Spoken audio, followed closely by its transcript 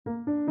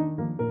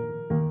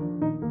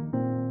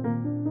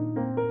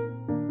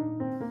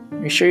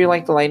You sure you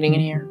like the lighting in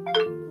here?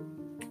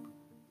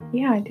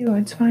 Yeah, I do.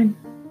 It's fine.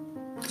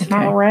 It's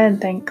not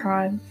red, thank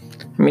God.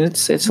 I mean,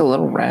 it's a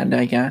little red,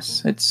 I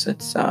guess. It's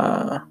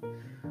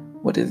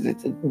what is it?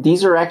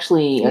 These are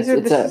actually. This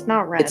is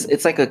not red.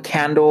 It's like a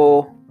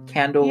candle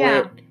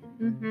Yeah. lit.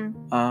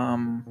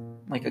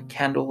 Like a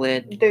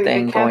candlelit Dude,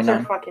 thing the going cats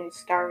on. are fucking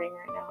starving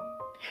right now.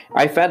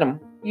 I fed them.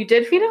 You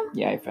did feed them?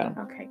 Yeah, I fed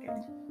them. Okay,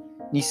 good.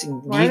 You see?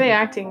 Why are they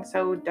acting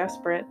so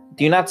desperate?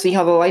 Do you not see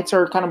how the lights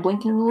are kind of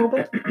blinking a little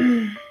bit?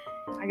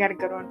 I got a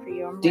good one for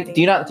you. I'm ready.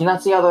 Do you not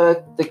see how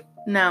the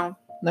No.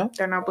 No?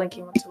 They're not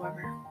blinking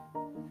whatsoever.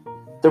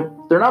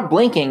 They're not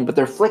blinking, but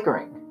they're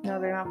flickering. No,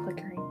 they're not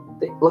flickering.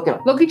 Look at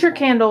them. Look at your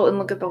candle and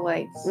look at the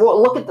lights.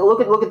 Well, look at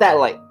that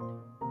light.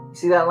 You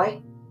see that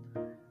light?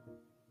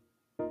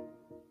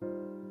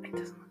 It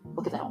doesn't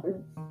look at that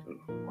one.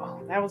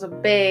 Wow, that was a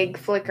big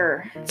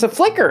flicker. It's a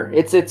flicker.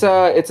 It's a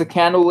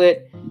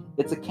candlelit.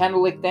 It's a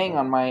candlelit thing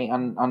on my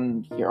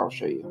on here. I'll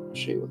show you. What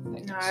the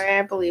thing is. All right,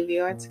 I believe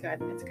you. It's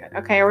good. It's good.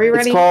 Okay, are we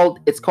ready?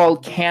 It's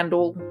called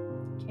candles.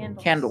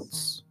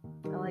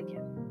 I like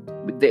it.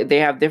 But they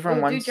have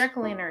different ones. Do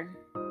jack-o'-lantern.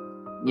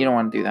 You don't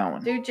want to do that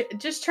one.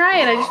 Just try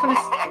it. I just want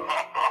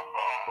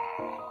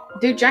to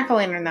do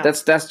jack-o'-lantern though.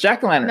 That's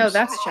jack-o'-lanterns. No,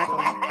 that's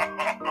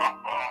jack-o'-lantern.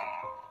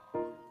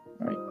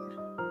 Right.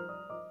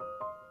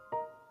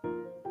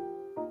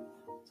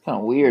 It's kind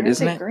of weird,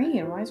 isn't it?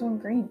 Green. Why is one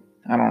green?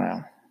 I don't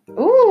know.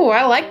 Ooh,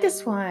 I like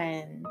this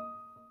one.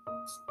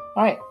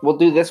 All right, we'll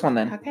do this one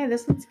then. Okay,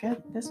 this one's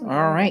good.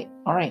 All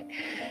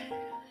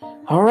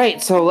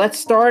right. So let's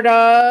start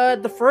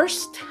the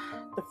first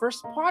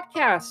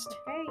podcast.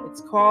 Okay.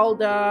 It's called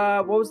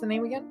what was the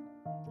name again?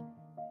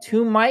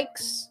 Two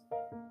mics.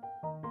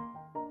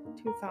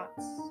 Two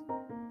thoughts.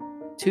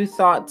 Two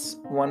thoughts,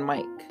 one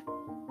mic.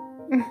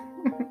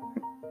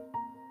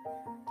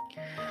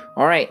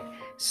 All right.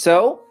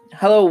 So,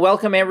 hello,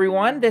 welcome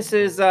everyone. This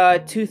is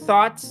Two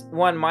Thoughts,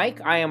 One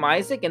Mic. I am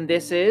Isaac, and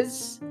this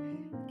is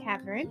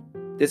Catherine.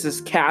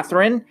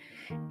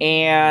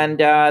 And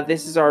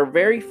this is our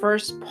very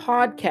first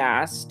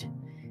podcast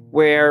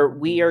where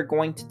we are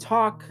going to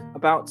talk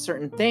about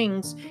certain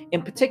things.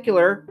 In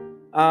particular,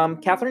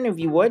 Catherine, if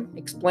you would,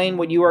 explain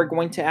what you are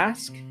going to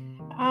ask.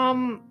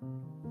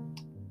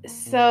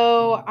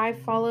 So I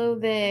follow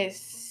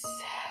this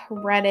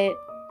Reddit,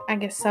 I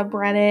guess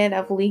subreddit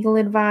of legal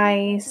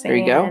advice. There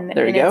you go.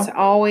 It's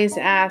always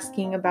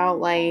asking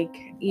about really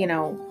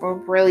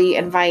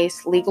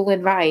legal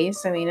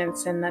advice. I mean,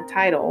 it's in the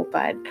title,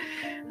 but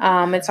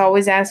it's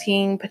always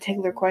asking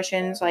particular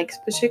questions, like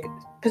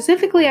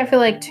specifically, I feel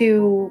like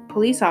to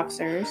police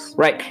officers.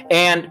 Right.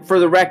 And for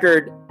the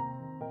record,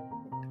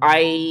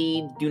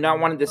 I do not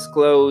want to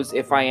disclose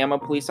if I am a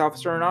police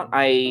officer or not.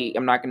 I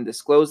am not going to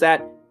disclose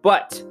that.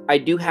 But I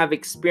do have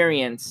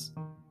experience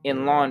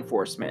in law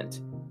enforcement.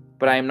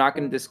 But I am not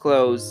going to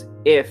disclose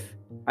if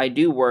I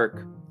do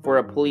work for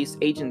a police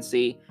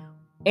agency.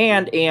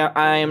 And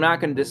I am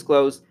not going to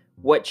disclose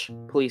which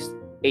police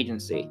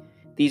agency.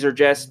 These are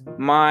just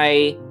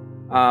my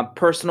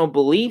personal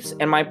beliefs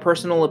and my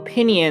personal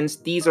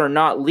opinions. These are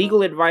not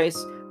legal advice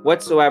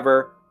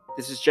whatsoever.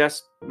 This is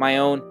just my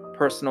own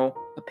personal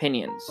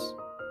opinions.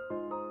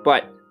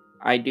 But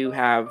I do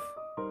have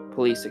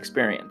police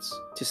experience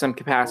to some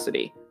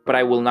capacity. But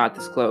I will not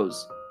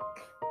disclose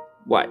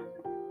what,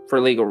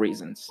 for legal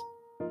reasons.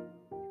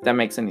 If that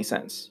makes any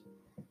sense.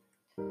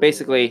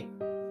 Basically,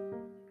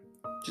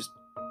 just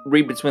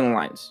read between the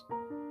lines.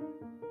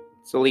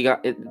 It's illegal.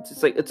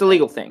 It's a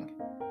legal thing.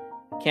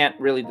 Can't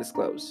really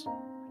disclose.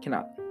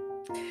 Cannot.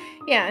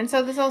 Yeah, and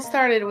so this all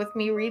started with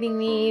me reading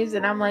these,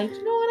 and I'm like,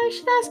 you know what, I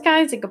should ask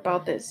Isaac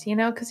about this,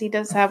 because he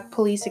does have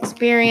police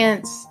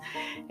experience,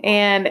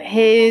 and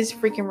his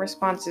freaking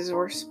responses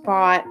were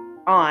spot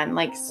on.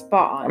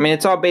 I mean,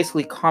 it's all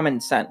basically common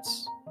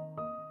sense.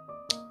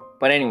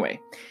 But anyway,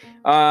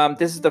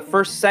 this is the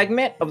first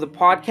segment of the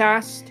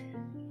podcast.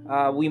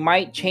 We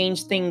might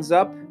change things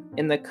up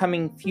in the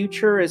coming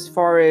future as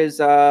far as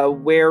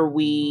where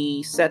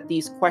we set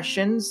these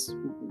questions,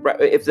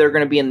 if they're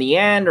going to be in the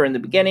end or in the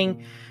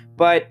beginning.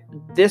 But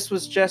this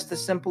was just a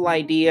simple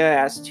idea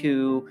as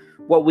to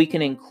what we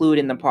can include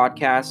in the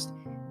podcast.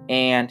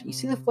 And you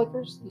see the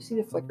flickers?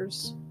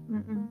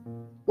 Mm-mm.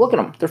 Look at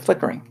them. They're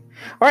flickering.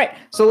 All right.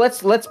 So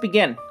let's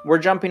begin. We're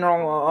jumping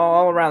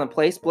all around the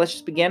place. But let's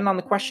just begin on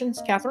the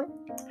questions, Catherine,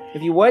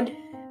 if you would.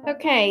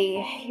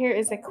 Okay. Here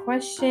is a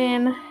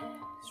question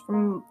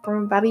from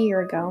about a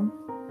year ago.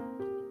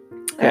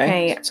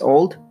 Okay. It's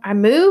old. I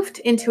moved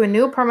into a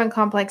new apartment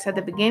complex at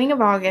the beginning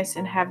of August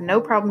and have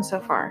no problem so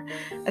far.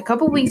 A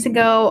couple weeks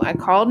ago, I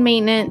called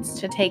maintenance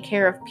to take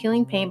care of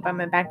peeling paint by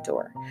my back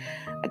door.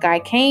 A guy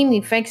came,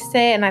 he fixed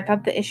it, and I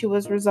thought the issue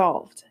was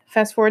resolved.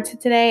 Fast forward to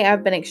today,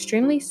 I've been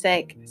extremely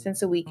sick since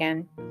the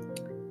weekend.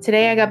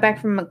 Today, I got back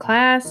from a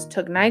class,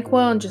 took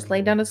NyQuil, and just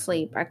laid down to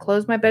sleep. I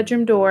closed my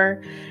bedroom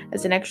door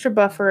as an extra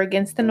buffer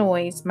against the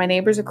noise my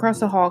neighbors across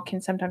the hall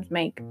can sometimes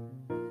make.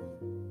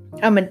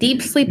 I'm a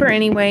deep sleeper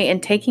anyway,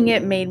 and taking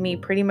it made me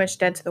pretty much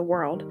dead to the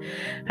world.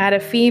 I had a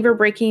fever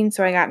breaking,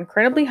 so I got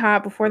incredibly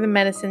hot before the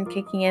medicine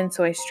kicking in,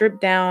 so I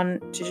stripped down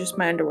to just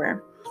my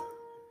underwear.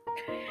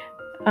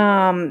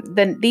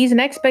 Then these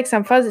next pics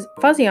I'm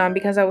fuzzy on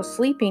because I was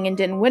sleeping and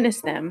didn't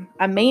witness them.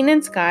 A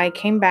maintenance guy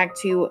came back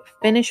to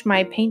finish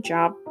my paint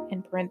job,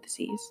 in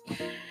parentheses,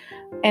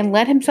 and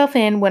let himself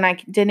in when I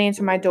didn't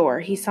answer my door.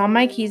 He saw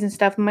my keys and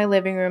stuff in my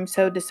living room,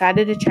 so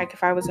decided to check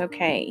if I was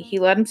okay. He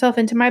let himself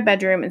into my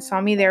bedroom and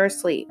saw me there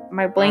asleep.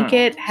 My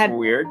blanket had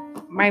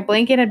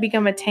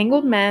become a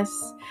tangled mess,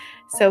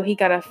 so he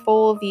got a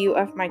full view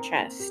of my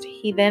chest.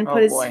 He then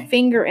put his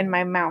finger in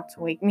my mouth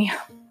to wake me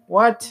up.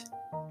 What?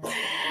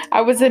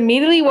 I was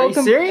immediately woken.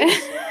 Are you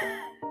serious?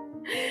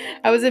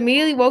 I was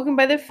immediately woken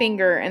by the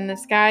finger, and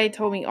this guy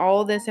told me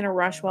all this in a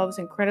rush while I was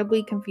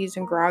incredibly confused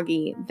and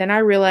groggy. Then I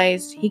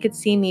realized he could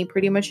see me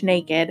pretty much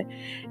naked,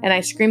 and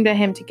I screamed at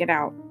him to get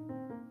out.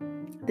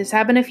 This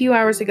happened a few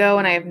hours ago,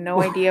 and I have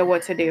no idea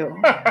what to do.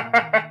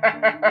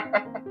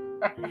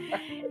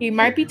 He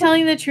might be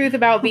telling the truth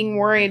about being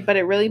worried, but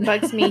it really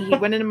bugs me. He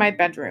went into my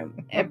bedroom.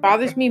 It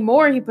bothers me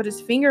more he put his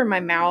finger in my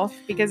mouth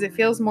because it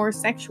feels more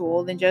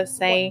sexual than just,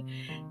 say,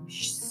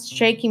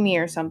 shaking me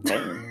or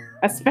something,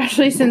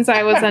 especially since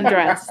I was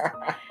undressed.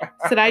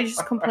 Should I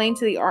just complain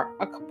to the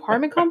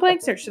apartment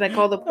complex, or should I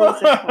call the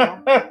police as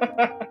well?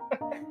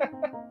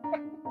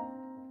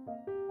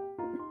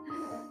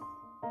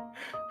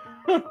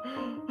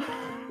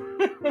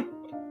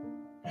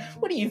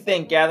 What do you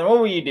think, Catherine? What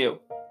will you do?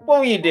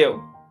 What will you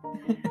do?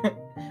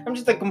 I'm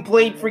just a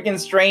complete freaking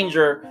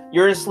stranger.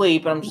 You're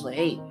asleep, and I'm just like,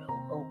 hey,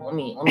 let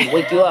me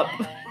wake you up.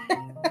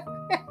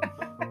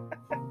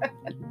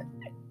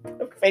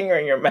 Put a finger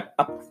in your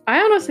mouth.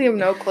 I honestly have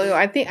no clue.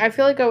 I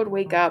feel like I would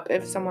wake up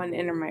if someone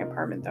entered my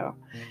apartment, though.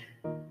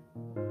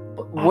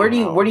 Where do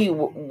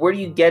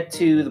you get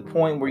to the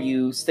point where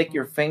you stick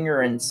your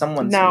finger in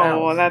someone's mouth?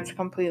 No, that's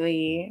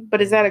completely.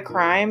 But is that a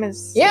crime?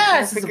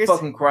 Yes, it's a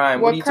fucking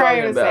crime. What are you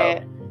talking about?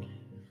 It?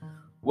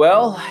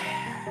 Well,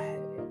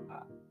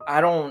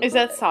 I don't. Is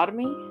that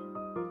sodomy?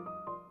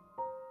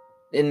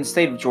 In the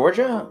state of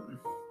Georgia?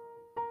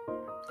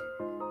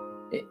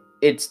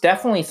 It's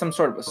definitely some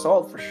sort of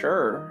assault for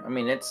sure. I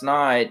mean, it's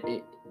not.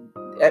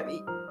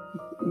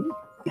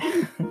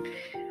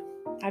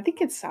 I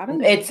think it's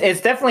sodomy.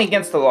 It's definitely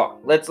against the law.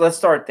 Let's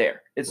start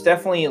there. It's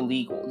definitely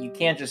illegal. You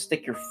can't just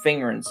stick your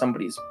finger in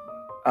somebody's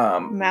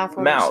mouth.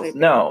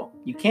 No,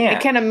 you can't.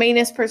 And can a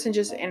maintenance person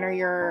just enter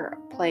your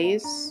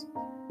place?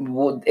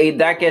 Well,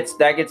 that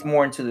gets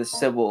more into the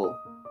civil,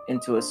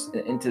 into a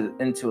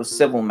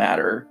civil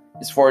matter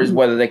as far as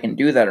whether they can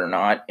do that or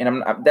not.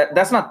 And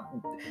that's not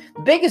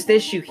the biggest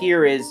issue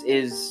here.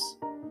 Is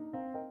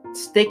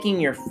sticking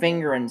your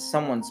finger in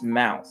someone's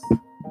mouth.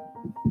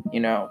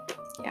 Yeah.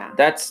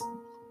 That's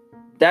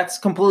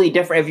completely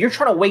different. If you're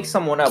trying to wake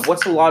someone up,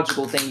 what's the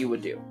logical thing you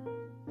would do?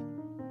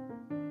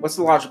 What's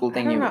the logical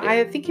thing you would do?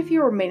 I think if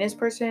you were a maintenance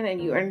person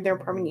and you entered their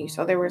apartment and you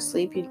saw they were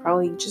asleep, you'd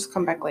probably just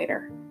come back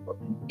later.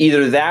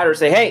 Either that or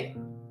say, hey,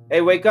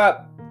 wake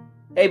up.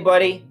 Hey,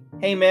 buddy.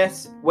 Hey,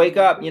 miss, wake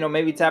up.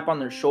 Maybe tap on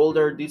their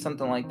shoulder, do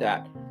something like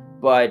that.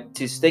 But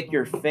to stick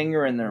your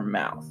finger in their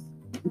mouth,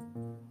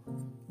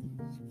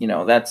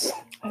 that's...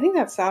 I think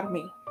that's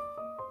sodomy.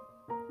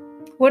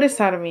 What is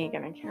sodomy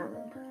again? I can't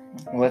remember.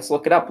 Let's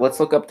look it up.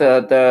 Let's look up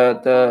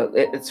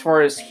the as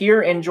far as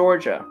here in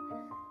Georgia.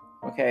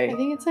 Okay. I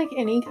think it's like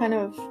any kind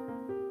of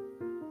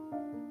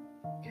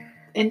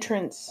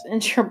entrance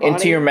into your body.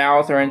 Into your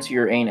mouth or into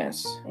your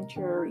anus.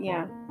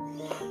 Yeah.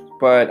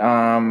 But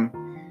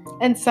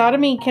and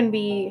sodomy can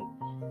be.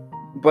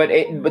 But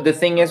the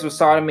thing is with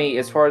sodomy,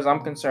 as far as I'm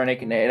concerned,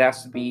 it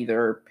has to be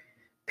either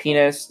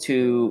penis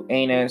to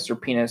anus or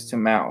penis to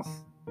mouth,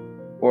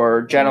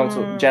 or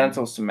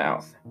genitals to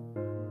mouth.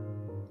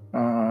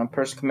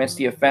 Person commits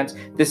the offense.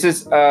 This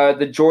is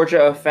the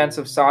Georgia offense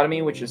of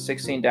sodomy, which is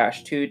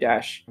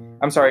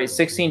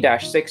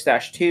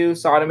 16-6-2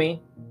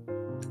 sodomy.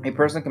 A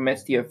person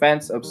commits the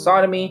offense of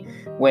sodomy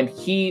when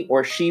he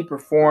or she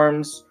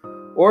performs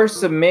or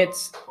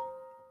submits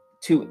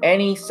to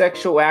any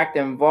sexual act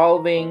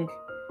involving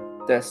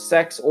the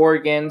sex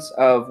organs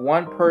of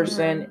one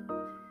person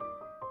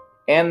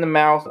and the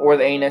mouth or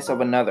the anus of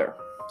another.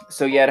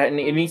 So yeah, it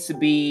needs to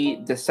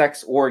be the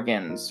sex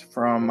organs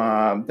from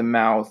the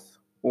mouth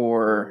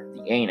or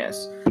the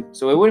anus.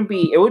 So it would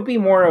be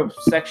more of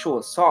sexual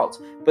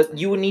assault, but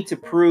you would need to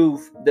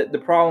prove that the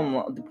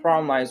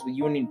problem lies with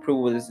you would need to prove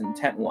what his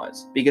intent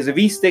was. Because if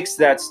he sticks to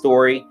that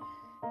story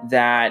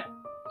that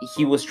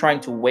he was trying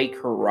to wake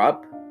her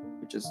up,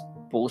 which is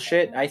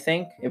bullshit, I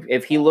think.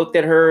 If he looked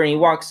at her and he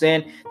walks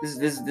in,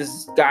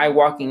 this guy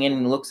walking in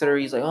and looks at her,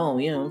 he's like, oh,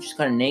 she's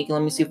kind of naked,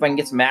 let me see if I can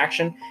get some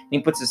action. And he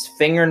puts his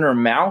finger in her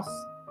mouth.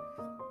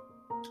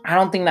 I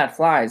don't think that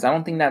flies. I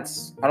don't think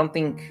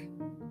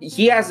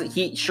he has a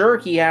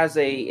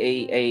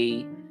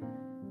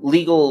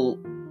legal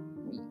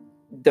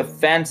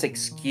defense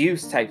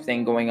excuse type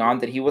thing going on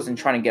that he wasn't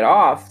trying to get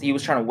off. He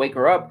was trying to wake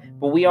her up,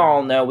 but we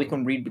all know, we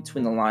can read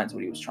between the lines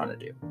what he was trying to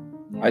do.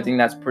 Yeah. I think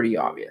that's pretty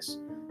obvious.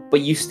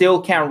 but you still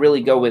can't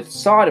really go with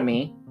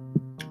sodomy.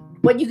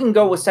 But you can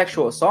go with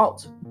sexual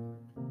assault.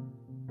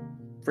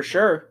 For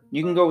sure.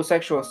 You can go with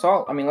sexual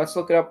assault. I mean, let's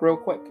look it up real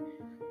quick.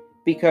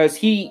 Because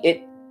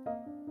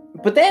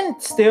but then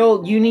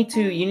still you need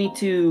to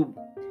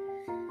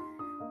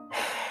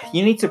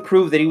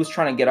prove that he was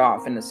trying to get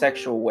off in a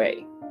sexual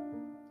way.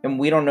 And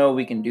we don't know if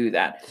we can do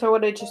that. So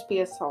would it just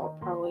be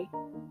assault, probably?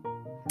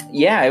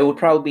 Yeah, it would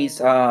probably be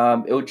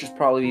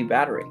probably be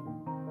battery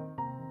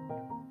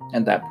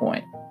at that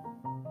point.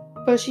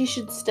 But she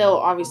should still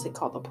obviously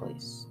call the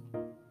police.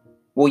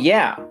 Well,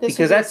 yeah, This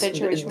because would be a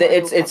situation where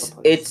you would call the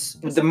police.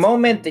 it's the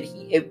moment that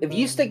if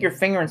you stick your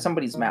finger in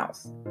somebody's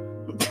mouth.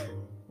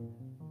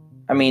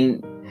 I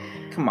mean,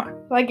 come on.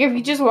 Like if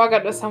you just walk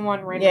up to someone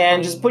randomly. Yeah,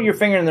 and just put your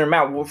finger in their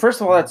mouth. Well, first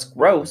of all, that's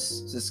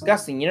gross. It's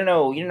disgusting. He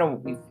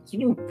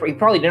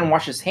probably didn't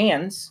wash his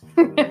hands.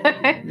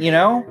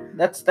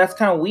 That's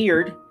kind of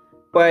weird.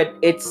 But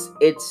it's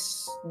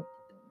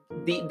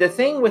the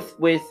thing with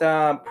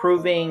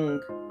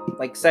proving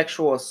like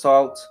sexual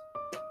assault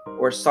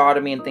or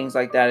sodomy and things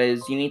like that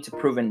is you need to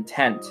prove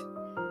intent,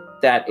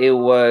 that it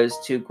was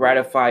to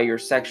gratify your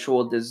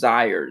sexual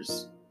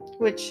desires.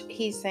 Which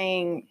he's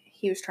saying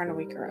he was trying to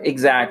wake her up.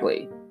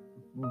 Exactly.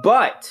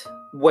 But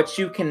what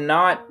you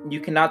cannot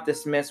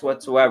dismiss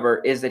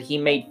whatsoever is that he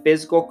made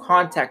physical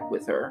contact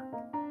with her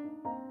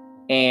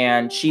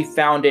and she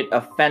found it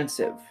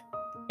offensive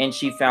and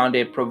she found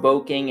it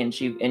provoking and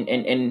she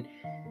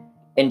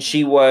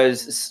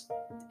was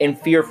in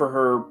fear for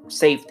her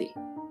safety,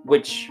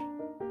 which,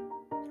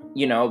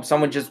 if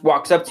someone just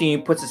walks up to you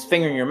and puts his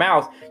finger in your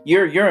mouth,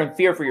 you're in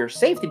fear for your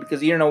safety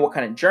because you don't know what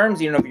kind of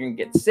germs, you don't know if you're gonna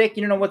get sick,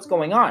 you don't know what's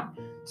going on.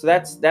 So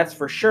that's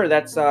for sure.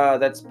 That's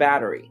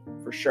battery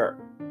for sure.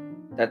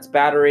 That's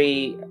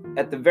battery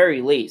at the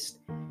very least.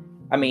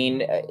 I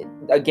mean,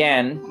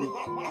 again,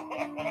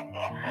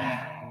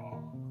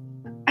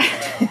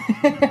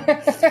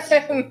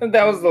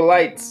 that was the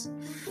lights.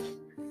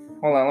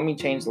 Hold on, let me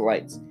change the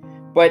lights.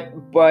 But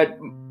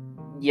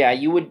yeah,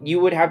 you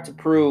would have to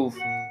prove,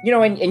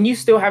 and you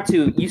still have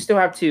to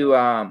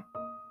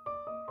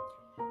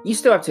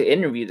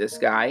interview this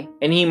guy,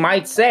 and he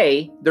might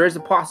say, there is a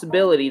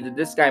possibility that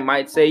this guy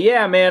might say,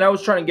 yeah, man, I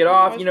was trying to get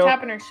off, I was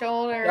tapping her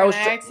shoulder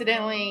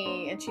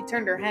accidentally, and she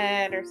turned her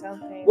head or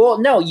something. Well,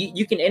 no,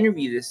 you can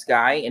interview this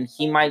guy, and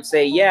he might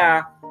say,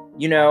 yeah,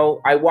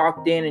 I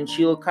walked in, and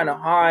she looked kind of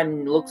hot,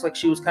 and it looks like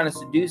she was kind of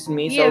seducing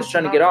me, so I was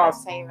trying to get off.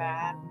 Say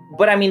that.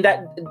 But, I mean,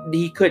 that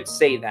he could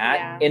say that,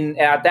 yeah. And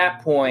at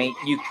that point,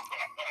 you...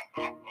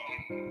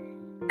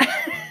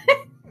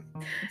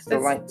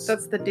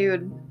 That's the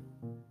dude.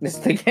 That's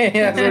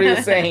what he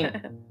was saying.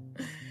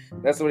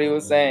 That's what he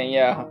was saying,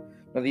 yeah.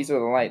 No, these are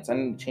the lights. I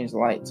need to change the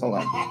lights. Hold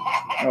on.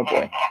 Oh,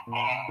 boy.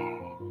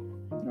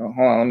 Oh,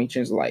 hold on. Let me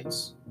change the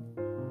lights.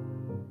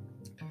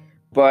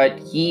 But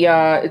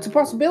it's a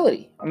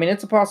possibility. I mean,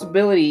 it's a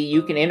possibility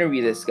you can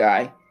interview this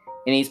guy,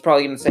 and he's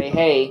probably going to say,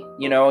 hey,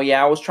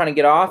 I was trying to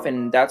get off,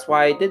 and that's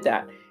why I did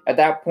that. At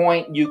that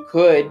point, you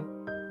could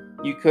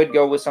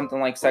go with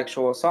something like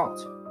sexual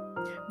assault.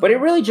 But it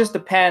really just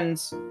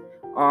depends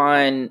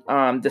on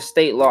the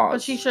state laws.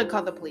 But she should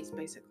call the police,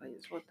 basically,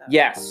 is what that.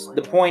 Yes,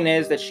 the point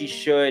is that she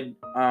should.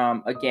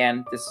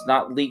 Again, this is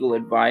not legal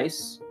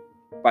advice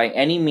by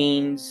any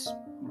means.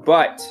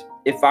 But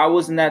if I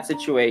was in that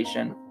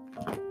situation,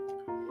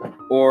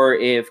 or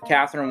if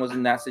Catherine was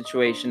in that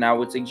situation, I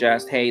would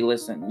suggest, hey,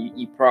 listen,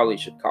 you probably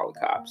should call the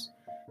cops,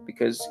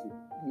 because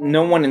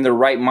no one in their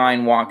right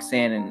mind walks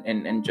in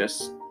and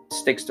just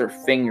sticks their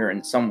finger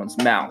in someone's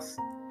mouth.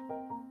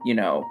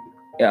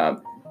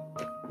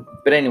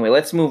 But anyway,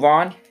 let's move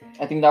on.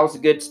 I think that was a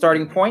good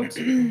starting point.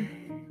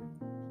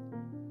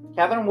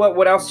 Catherine,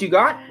 what else you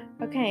got?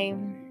 Okay.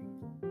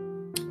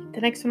 The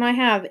next one I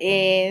have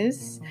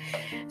is...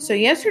 So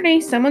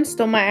yesterday, someone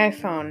stole my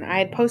iPhone. I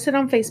had posted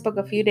on Facebook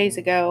a few days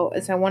ago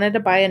as I wanted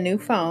to buy a new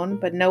phone,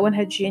 but no one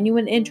had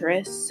genuine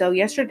interest. So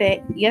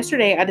yesterday,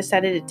 I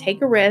decided to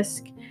take a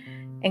risk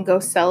and go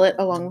sell it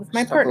along with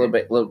my partner. A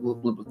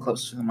little bit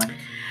closer to the mic.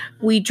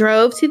 We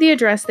drove to the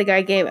address the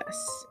guy gave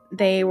us.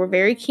 They were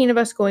very keen of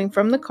us going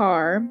from the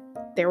car.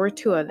 There were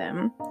two of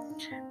them.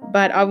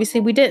 But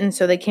obviously we didn't,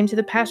 so they came to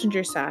the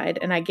passenger side,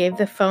 and I gave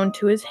the phone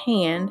to his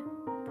hand.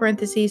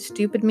 Parentheses,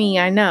 stupid me,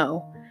 I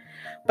know.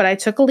 But I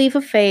took a leap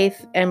of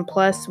faith, and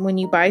plus, when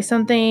you buy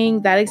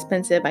something that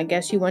expensive, I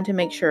guess you want to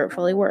make sure it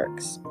fully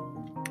works.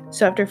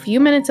 So after a few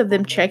minutes of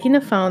them checking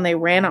the phone, they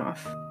ran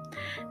off.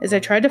 As I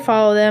tried to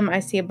follow them, I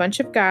see a bunch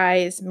of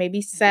guys,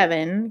 maybe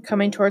 7,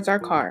 coming towards our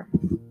car.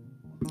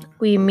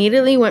 We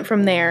immediately went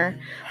from there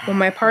when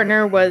my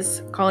partner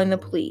was calling the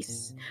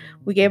police.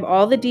 We gave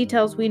all the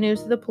details we knew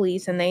to the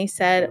police, and they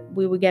said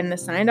we would get an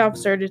assigned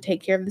officer to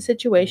take care of the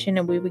situation,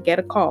 and we would get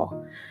a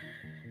call.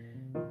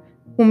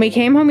 When we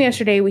came home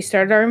yesterday, we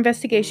started our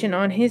investigation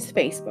on his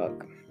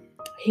Facebook.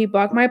 He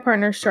blocked my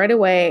partner straight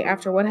away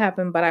after what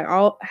happened, but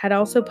I had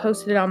also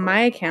posted it on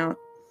my account.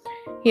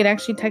 He had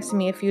actually texted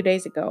me a few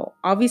days ago.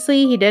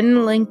 Obviously, he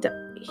didn't link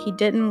he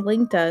didn't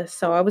link us,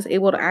 so I was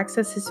able to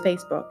access his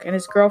Facebook. And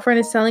his girlfriend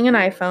is selling an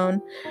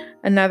iPhone,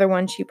 another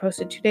one she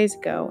posted 2 days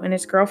ago. And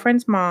his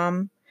girlfriend's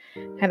mom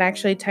had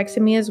actually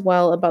texted me as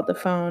well about the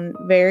phone,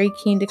 very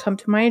keen to come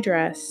to my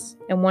address.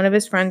 And one of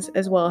his friends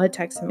as well had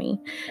texted me.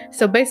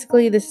 So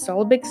basically, this is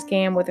all a big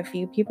scam with a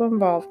few people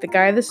involved. The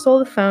guy that stole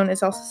the phone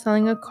is also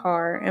selling a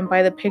car, and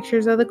by the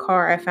pictures of the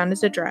car, I found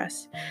his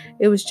address.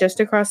 It was just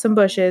across some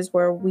bushes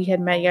where we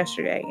had met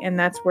yesterday, and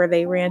that's where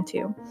they ran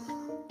to.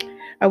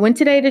 I went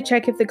today to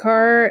check if the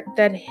car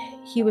that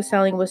he was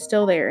selling was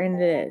still there,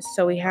 and it is,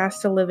 so he has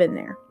to live in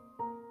there.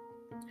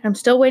 I'm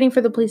still waiting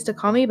for the police to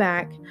call me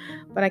back,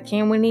 but I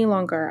can't wait any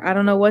longer. I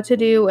don't know what to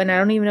do, and I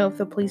don't even know if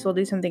the police will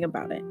do something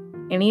about it.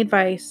 Any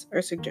advice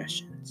or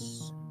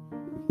suggestions?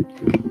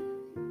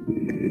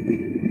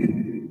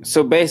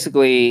 So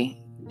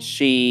basically,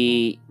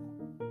 she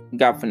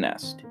got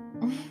finessed.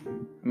 I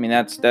mean,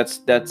 that's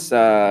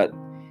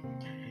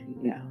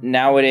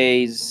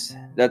nowadays,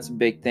 that's a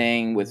big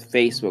thing with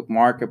Facebook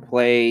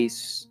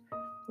Marketplace,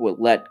 with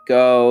Let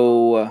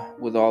Go,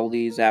 with all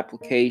these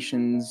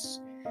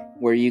applications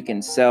where you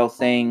can sell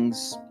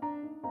things.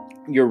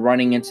 You're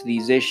running into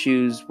these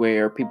issues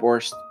where people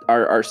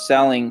are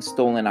selling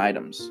stolen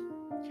items.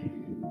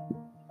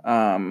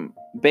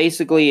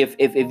 Basically,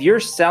 if you're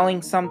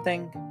selling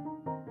something,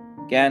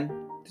 again,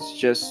 this is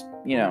just,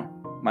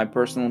 my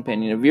personal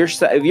opinion.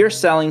 If you're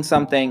selling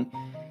something,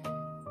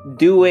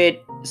 do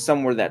it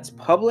somewhere that's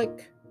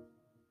public.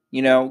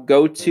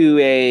 Go to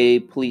a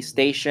police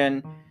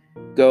station,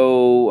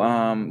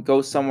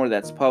 go somewhere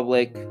that's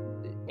public,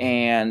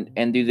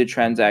 and do the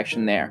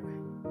transaction there.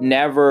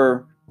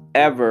 Never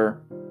ever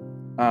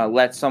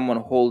let someone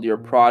hold your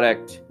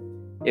product.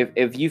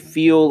 If you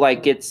feel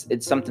like it's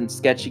something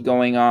sketchy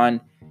going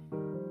on,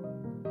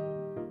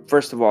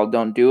 first of all,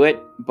 don't do it,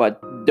 but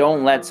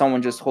don't let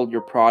someone just hold your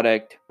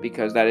product,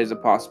 because that is a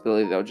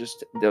possibility. They'll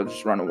just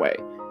run away.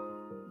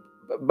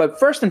 But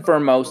first and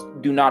foremost,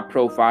 do not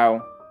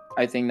profile.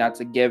 I think that's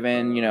a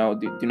given.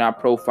 Do not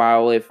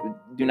profile.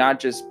 Do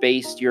not just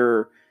base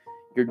your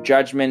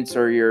judgments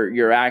or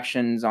your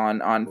actions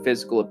on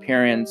physical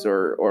appearance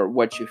or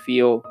what you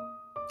feel,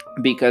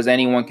 because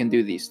anyone can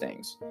do these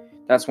things.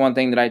 That's one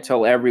thing that I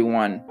tell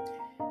everyone,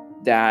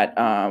 that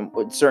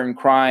with certain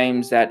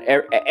crimes, that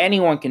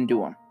anyone can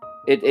do them.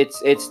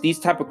 It's these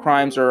type of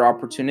crimes are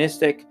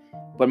opportunistic,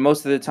 but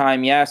most of the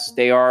time, yes,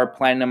 they are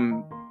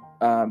planning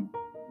them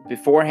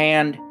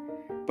beforehand.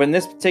 But in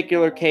this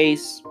particular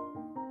case,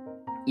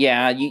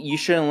 yeah, you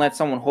shouldn't let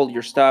someone hold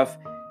your stuff.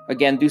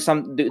 Again, do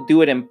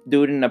it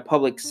in a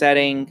public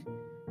setting.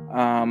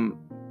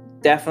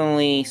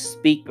 Definitely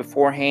speak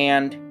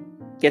beforehand.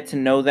 Get to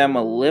know them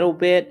a little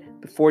bit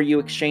before you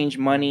exchange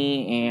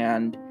money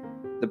and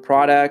the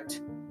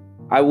product.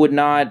 I would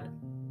not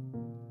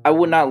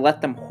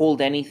let them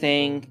hold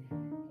anything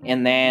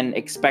and then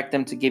expect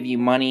them to give you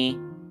money.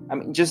 I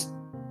mean, just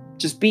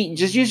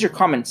use your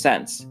common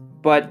sense.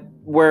 But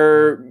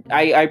where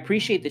I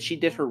appreciate that she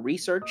did her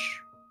research.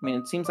 I mean,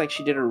 it seems like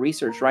she did her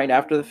research right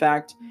after the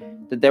fact,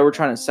 that they were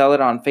trying to sell it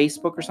on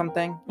Facebook or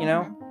something,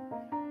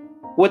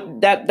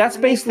 What that's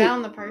and basically, they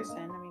found the person.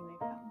 I mean, they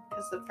found,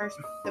 because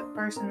the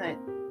person that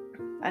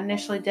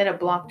initially did it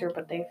blocked her,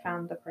 but they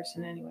found the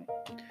person anyway.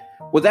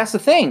 Well, that's the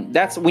thing.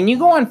 That's when you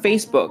go on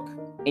Facebook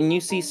and you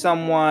see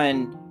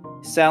someone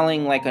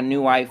selling like a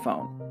new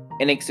iPhone,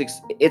 and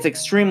it's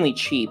extremely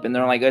cheap, and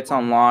they're like, it's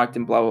unlocked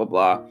and blah blah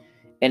blah,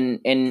 and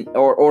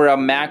or a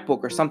MacBook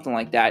or something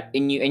like that,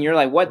 and you're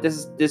like, what?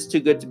 This is too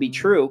good to be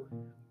true.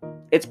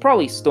 It's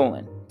probably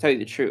stolen. To tell you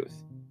the truth,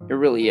 it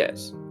really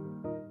is.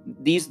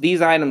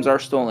 These items are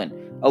stolen.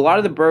 A lot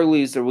of the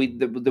burglaries that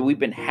we've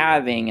been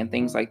having and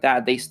things like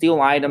that, they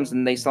steal items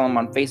and they sell them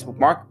on Facebook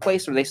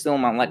Marketplace, or they steal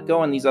them on Let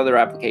Go and these other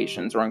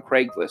applications, or on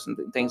Craigslist and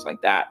things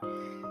like that.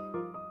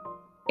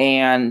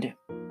 And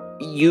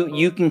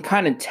you can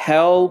kind of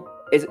tell,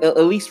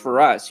 at least for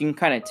us, you can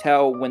kind of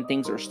tell when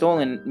things are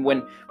stolen,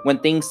 when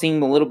things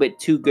seem a little bit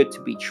too good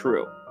to be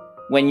true.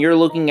 When you're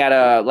looking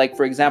at like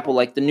for example,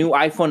 like the new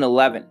iPhone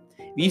 11.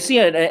 You see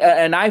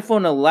an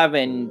iPhone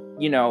 11,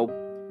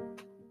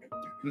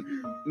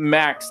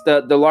 max,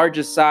 the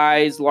largest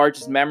size,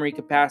 largest memory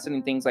capacity,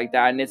 and things like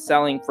that, and it's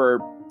selling for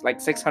like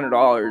 $600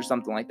 or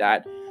something like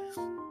that.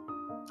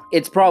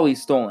 It's probably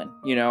stolen,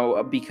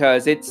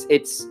 because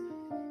it's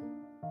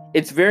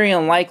very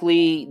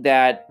unlikely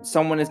that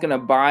someone is going to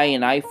buy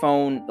an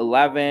iPhone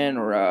 11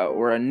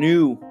 or a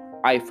new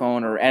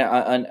iPhone or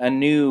a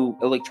new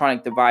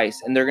electronic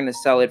device, and they're going to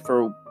sell it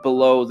for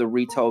below the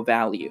retail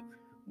value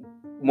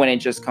when it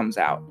just comes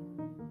out.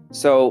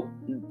 So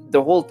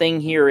the whole thing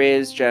here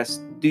is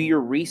just do your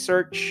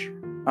research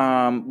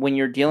when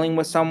you're dealing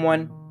with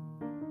someone.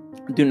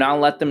 Do not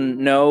let them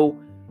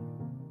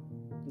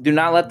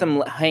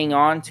hang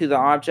on to the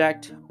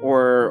object,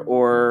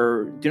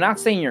 or do not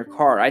stay in your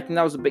car. I think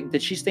that was a big...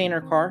 Did she stay in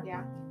her car?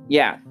 Yeah.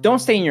 Yeah, don't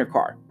stay in your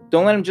car.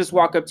 Don't let them just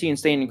walk up to you and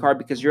stay in your car,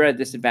 because you're at a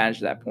disadvantage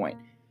at that point.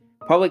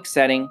 Public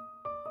setting,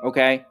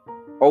 okay?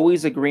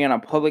 Always agree on a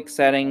public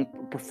setting,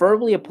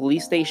 preferably a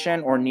police station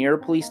or near a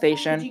police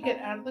station. Did you get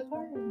out of the car?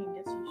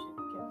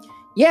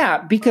 Yeah,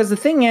 because the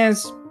thing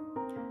is,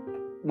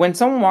 when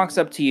someone walks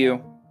up to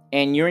you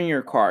and you're in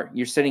your car,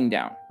 you're sitting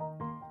down,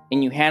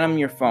 and you hand them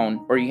your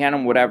phone or you hand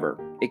them whatever,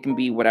 it can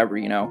be whatever,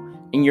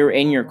 and you're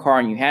in your car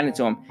and you hand it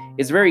to them,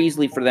 it's very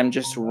easily for them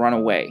just to run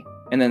away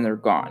and then they're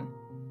gone.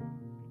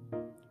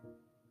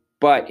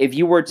 But if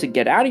you were to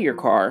get out of your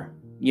car,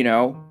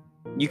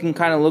 you can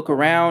kind of look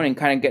around and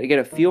kind of get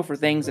a feel for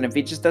things. And if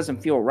it just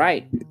doesn't feel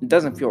right, it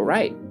doesn't feel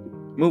right.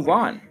 Move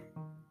on.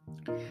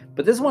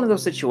 But this is one of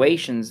those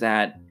situations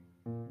that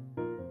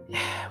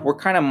we're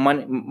kind of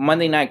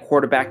Monday night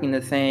quarterbacking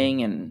the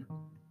thing,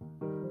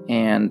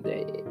 and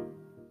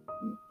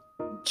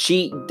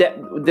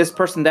this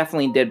person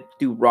definitely did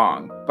do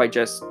wrong by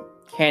just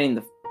handing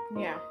the.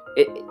 Yeah.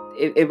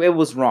 It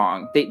was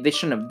wrong. They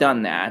shouldn't have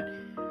done that.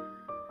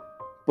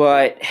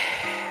 But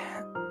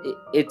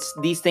it's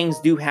these things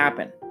do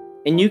happen,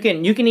 and you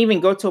can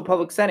even go to a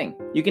public setting.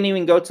 You can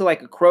even go to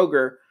like a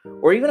Kroger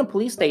or even a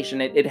police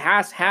station. It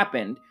has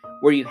happened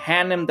where you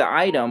hand them the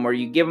item or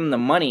you give them the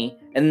money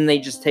and then they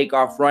just take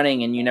off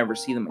running and you never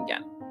see them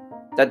again.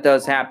 That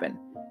does happen.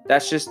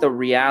 That's just the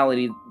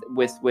reality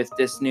with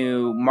this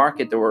new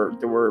market that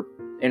we're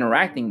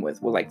interacting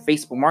with like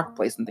Facebook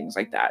Marketplace and things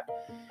like that.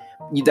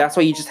 That's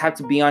why you just have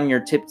to be on your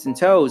tips and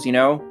toes,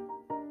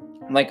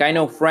 Like I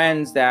know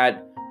friends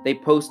that they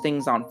post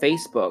things on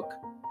Facebook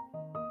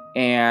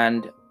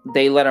and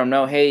they let them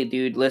know, hey,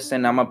 dude,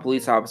 listen, I'm a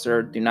police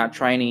officer. Do not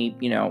try any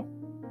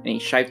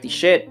shifty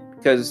shit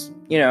because,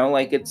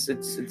 like it's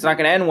not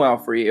going to end well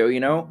for you,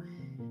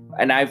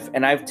 And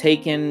I've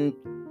taken,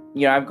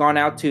 I've gone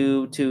out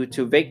to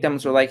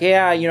victims who are like,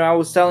 yeah, I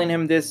was telling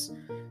him this,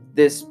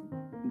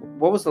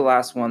 what was the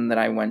last one that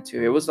I went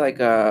to? It was like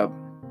it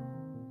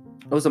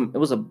was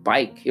a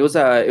bike. It was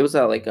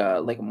like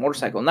a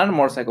motorcycle, not a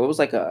motorcycle. It was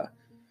like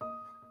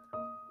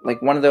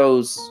one of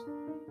those.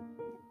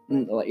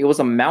 It was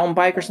a mountain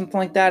bike or something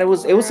like that. It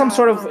was some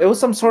sort of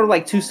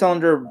like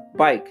 2-cylinder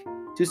bike,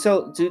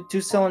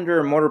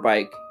 two-cylinder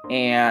motorbike,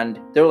 and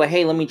they were like,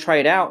 hey, let me try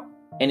it out.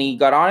 And he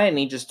got on it and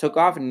he just took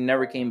off and he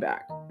never came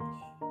back.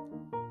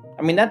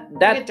 I mean bike?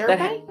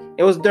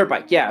 It was a dirt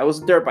bike. Yeah, it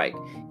was a dirt bike.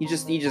 He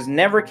just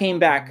never came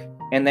back.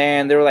 And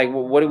then they were like,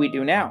 well, what do we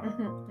do now?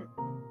 Mm-hmm.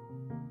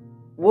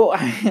 Well,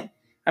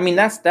 I mean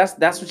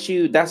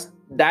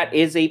that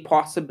is a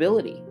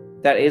possibility.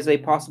 That is a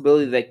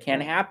possibility that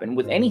can happen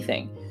with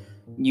anything.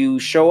 You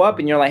show up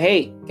and you're like,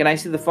 hey, can I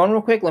see the phone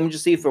real quick? Let me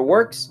just see if it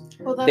works.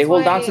 Well, they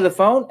hold on to the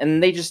phone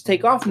and they just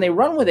take off and they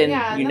run with it.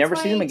 Yeah, and you never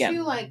see them again.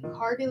 Too, like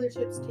car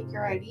dealerships take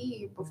your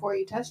ID before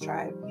you test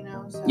drive,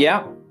 So.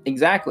 Yeah,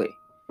 exactly.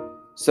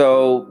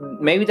 So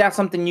maybe that's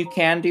something you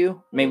can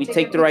do. Maybe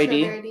take their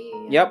ID. Yeah.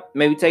 Yep.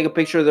 Maybe take a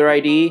picture of their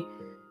ID.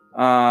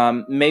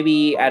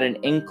 Maybe at an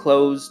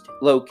enclosed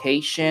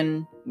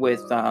location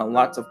with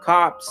lots of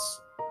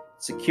cops,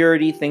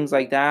 security, things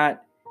like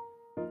that.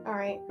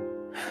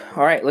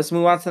 All right, let's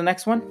move on to the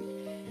next one.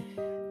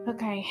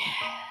 Okay.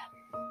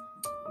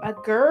 A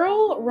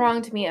girl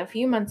wronged me a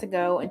few months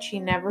ago and she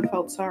never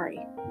felt sorry.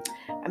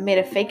 I made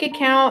a fake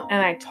account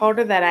and I told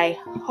her that I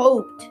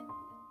hoped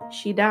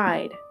she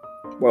died.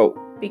 Whoa.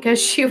 Because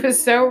she was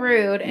so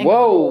rude. And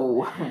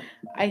whoa. Cool.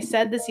 I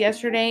said this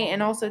yesterday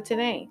and also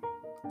today.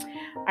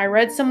 I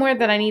read somewhere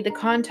that I need to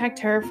contact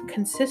her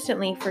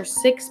consistently for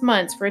 6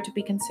 months for it to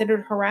be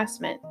considered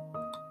harassment.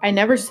 I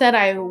never said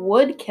I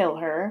would kill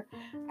her.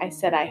 I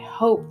said I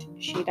hoped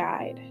she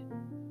died.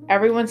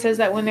 Everyone says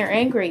that when they're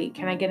angry.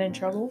 Can I get in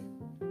trouble?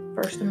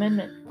 First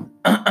Amendment.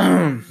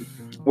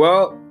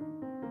 Well,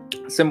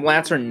 simple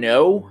answer,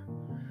 no.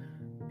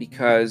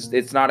 Because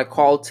it's not a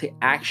call to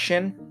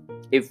action.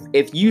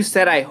 If you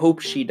said I hope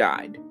she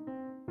died,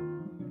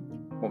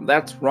 well,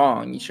 that's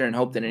wrong. You shouldn't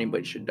hope that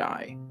anybody should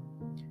die.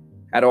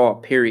 At all,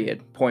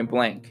 period. Point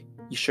blank.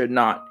 You should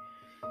not.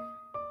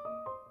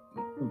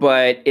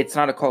 But it's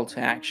not a call to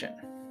action.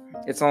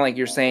 It's not like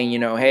you're saying,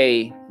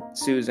 hey,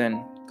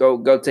 Susan,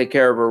 go take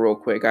care of her real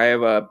quick. I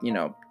have a,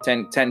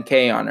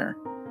 10K on her.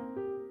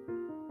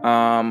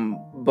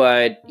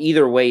 But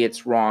either way,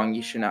 it's wrong.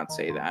 You should not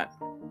say that.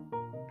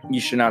 You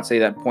should not say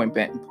that point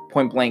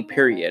blank,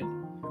 period.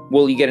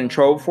 Will you get in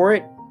trouble for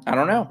it? I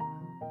don't know.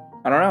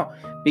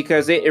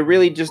 Because it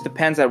really just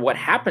depends on what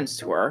happens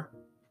to her.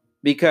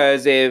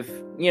 Because if,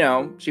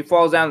 she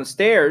falls down the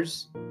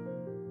stairs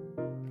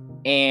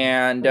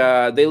and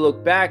they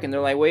look back and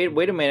they're like,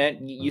 wait a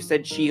minute, you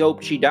said she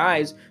hoped she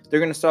dies. They're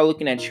going to start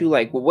looking at you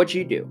like, well, what'd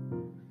you do?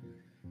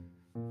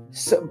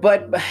 So,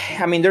 but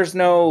I mean,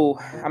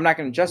 I'm not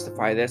going to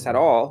justify this at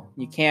all.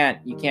 You can't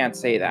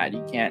say that.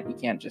 You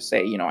can't just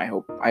say, I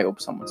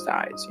hope someone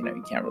dies.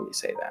 You can't really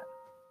say that.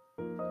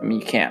 I mean,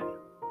 you can't.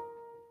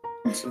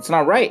 It's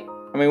not right.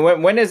 I mean,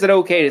 when is it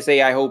okay to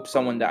say, I hope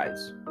someone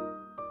dies?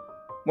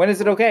 When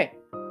is it okay?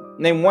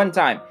 Name one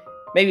time.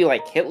 Maybe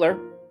like Hitler.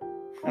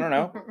 I don't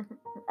know.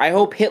 I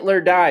hope Hitler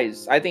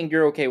dies. I think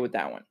you're okay with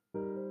that one.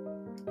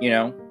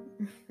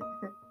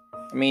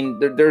 I mean,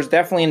 there's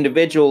definitely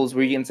individuals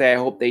where you can say, I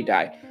hope they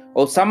die.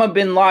 Osama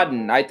bin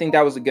Laden. I think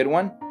that was a good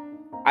one.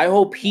 I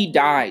hope he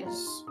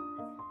dies.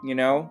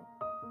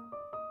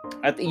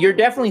 You're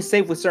definitely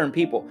safe with certain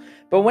people.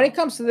 But when it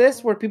comes to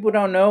this, where people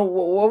don't know,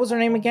 what was her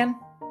name again?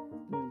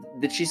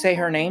 Did she say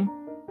her name?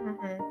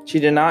 Mm-hmm. She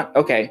did not?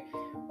 Okay.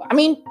 I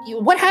mean,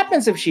 what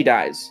happens if she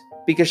dies?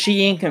 Because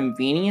she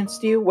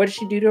inconvenienced you? What did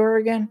she do to her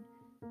again?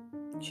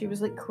 She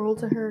was like cruel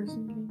to her or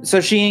something. So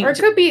she... Or it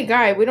could be a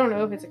guy. We don't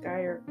know if it's a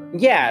guy or...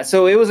 Yeah,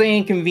 so it was an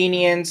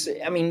inconvenience.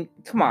 I mean,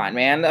 come on,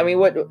 man. I mean,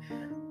 what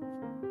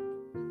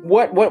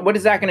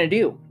is that going to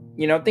do?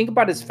 You know, think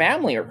about his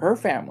family or her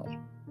family.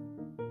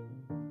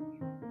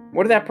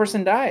 What if that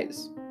person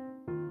dies?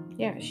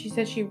 Yeah, she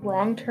said she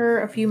wronged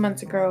her a few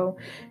months ago.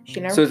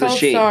 She never So felt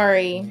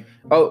sorry.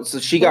 Oh, so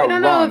she got wronged. I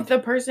don't know if the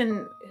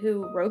person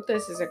who wrote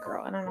this is a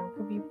girl. I don't know. It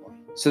could be a boy.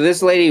 So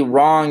this lady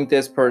wronged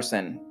this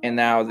person, and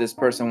now this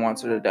person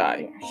wants her to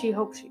die. Yeah, she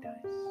hopes she dies.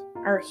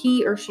 Or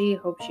he or she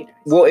hopes she dies.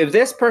 Well, if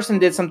this person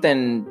did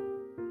something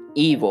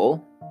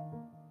evil,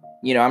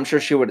 you know, I'm sure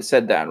she would have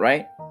said that,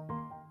 right?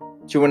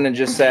 She wouldn't have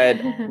just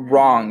said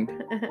wronged.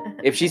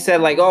 If she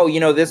said like, oh, you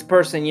know, this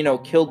person, you know,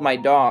 killed my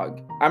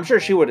dog. I'm sure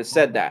she would have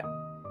said that.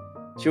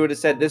 She would have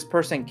said, this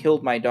person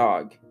killed my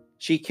dog.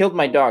 She killed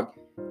my dog.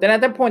 Then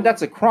at that point,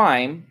 that's a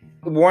crime.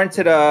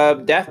 Warranted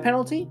a death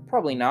penalty?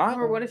 Probably not.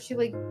 Or what if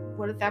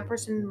that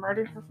person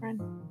murdered her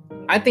friend?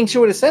 I think she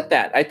would have said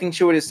that. I think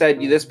she would have said,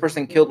 this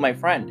person killed my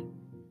friend.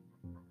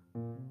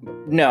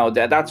 No,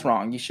 that's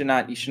wrong. You should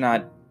not.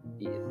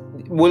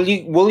 Will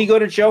you go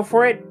to jail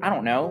for it? I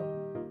don't know.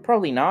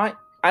 Probably not.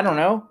 I don't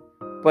know.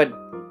 But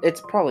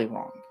it's probably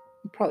wrong.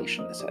 You probably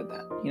shouldn't have said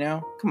that, you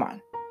know? Come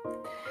on.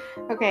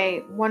 Okay,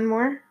 one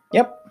more?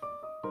 Yep.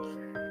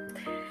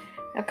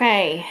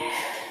 Okay.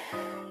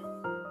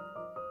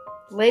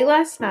 Late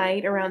last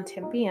night, around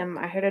 10 p.m.,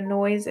 I heard a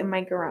noise in my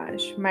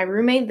garage. My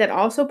roommate that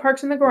also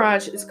parks in the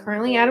garage is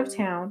currently out of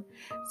town,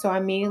 so I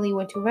immediately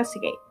went to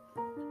investigate.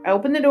 I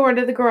opened the door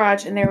to the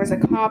garage, and there was a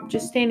cop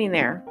just standing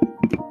there.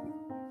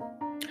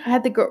 I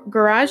had the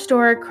garage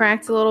door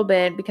cracked a little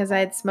bit because I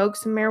had smoked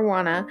some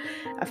marijuana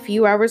a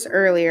few hours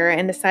earlier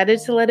and decided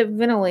to let it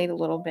ventilate a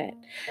little bit.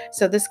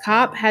 So this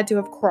cop had to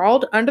have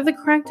crawled under the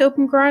cracked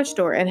open garage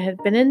door and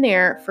had been in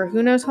there for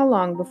who knows how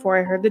long before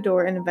I heard the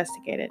door and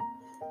investigated.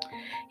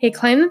 He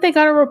claimed that they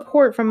got a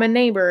report from a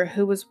neighbor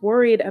who was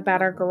worried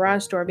about our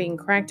garage door being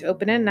cracked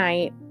open at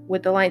night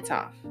with the lights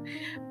off.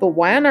 But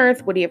why on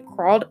earth would he have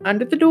crawled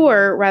under the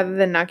door rather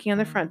than knocking on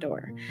the front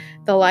door?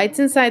 The lights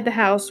inside the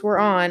house were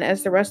on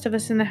as the rest of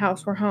us in the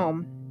house were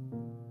home.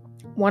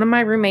 One of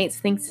my roommates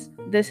thinks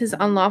this is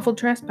unlawful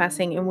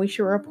trespassing and we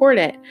should report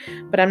it,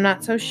 but I'm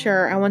not so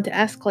sure. I want to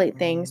escalate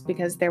things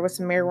because there was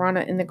some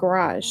marijuana in the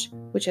garage,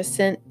 which has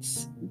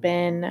since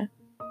been,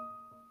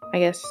 I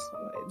guess,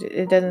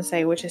 it doesn't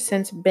say, which has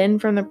since been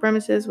from the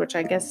premises, which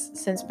I guess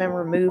since been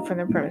removed from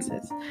the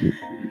premises.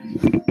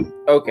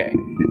 Okay.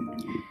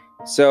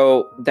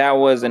 So that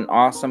was an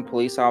awesome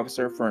police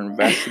officer for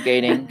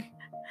investigating.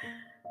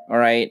 All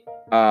right.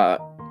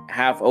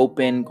 Half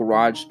open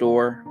garage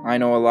door. I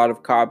know a lot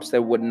of cops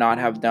that would not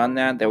have done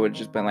that. They would have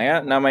just been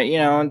like,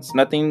 no, it's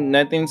nothing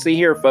to see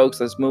here, folks.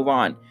 Let's move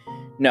on.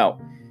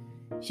 No.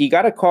 He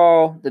got a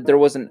call that there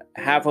was a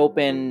half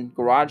open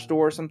garage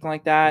door or something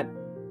like that.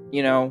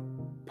 You know,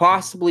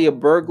 possibly a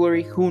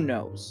burglary. Who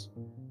knows?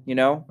 You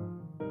know?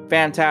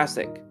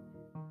 Fantastic.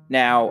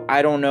 Now,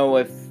 I don't know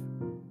if...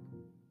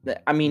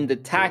 the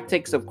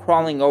tactics of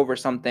crawling over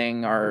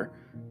something are...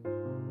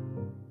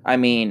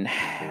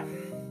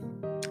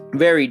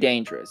 very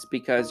dangerous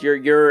because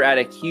you're at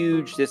a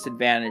huge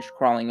disadvantage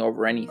crawling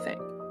over anything.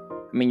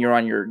 You're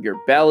on your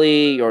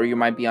belly or you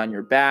might be on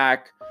your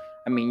back.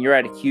 You're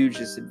at a huge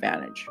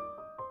disadvantage.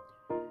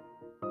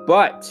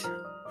 But,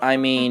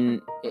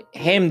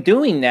 him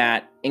doing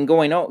that and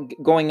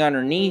going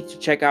underneath to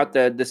check out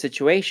the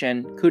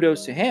situation,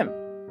 kudos to him.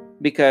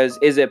 Because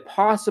is it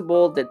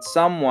possible that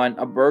someone,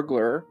 a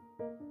burglar,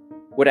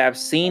 would have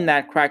seen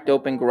that cracked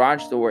open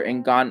garage door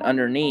and gone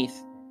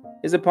underneath?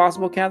 Is it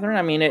possible, Catherine?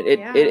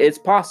 It's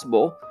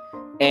possible.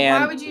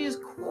 And why would you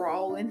just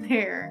crawl in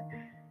there?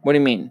 What do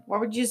you mean? Why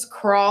would you just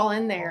crawl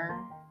in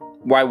there?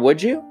 Why would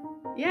you?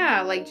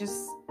 Yeah,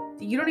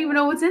 you don't even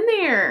know what's in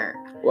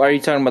there. Well, are you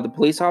talking about the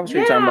police officer? Yeah.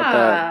 Are you talking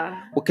about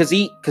well, because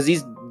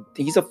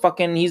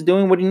he's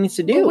doing what he needs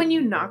to do. But when you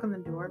knock on the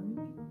door.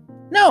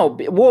 No,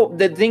 well,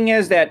 the thing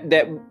is that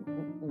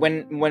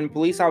when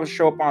police officers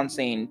show up on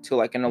scene to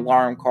like an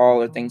alarm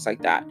call or things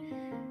like that,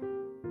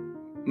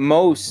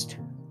 most,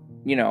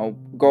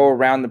 go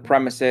around the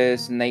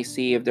premises and they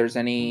see if there's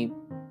any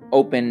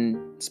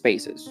open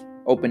spaces,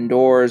 open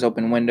doors,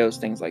 open windows,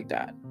 things like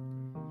that.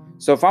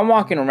 So if I'm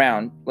walking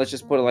around, let's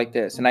just put it like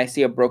this, and I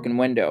see a broken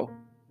window,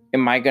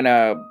 am I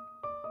gonna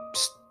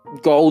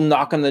go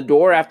knock on the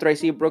door after I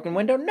see a broken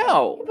window?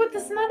 No. But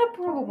it's not a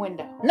broken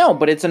window. No,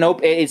 but it's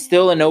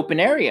still an open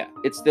area.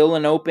 It's still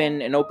an open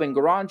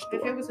garage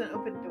door. If it was an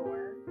open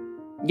door.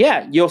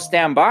 Yeah, you'll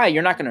stand by.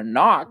 You're not gonna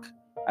knock.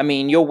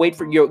 You'll wait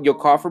for you'll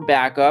call for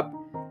backup,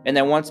 and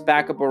then once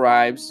backup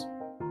arrives,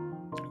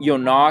 you'll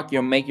knock.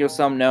 You'll make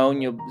yourself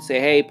known. You'll say,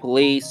 "Hey,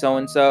 police, so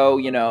and so.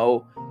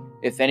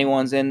 If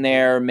anyone's in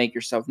there, make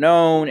yourself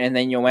known." And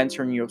then you'll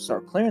enter and you'll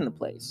start clearing the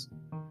place.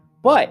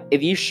 But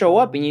if you show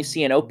up and you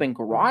see an open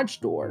garage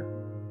door,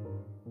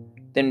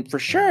 then for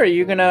sure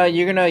you're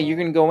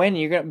gonna go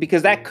in.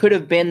 Because that could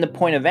have been the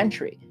point of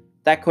entry.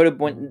 That could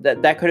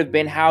have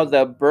been how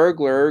the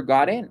burglar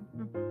got in,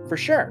 for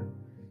sure.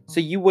 So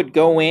you would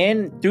go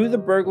in through the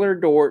burglar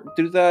door,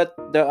 through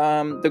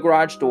the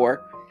garage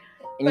door,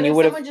 and but you if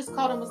would someone just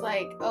called and was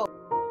like, "Oh."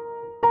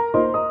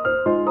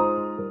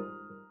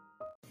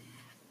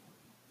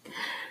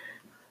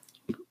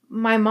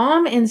 My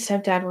mom and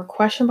stepdad were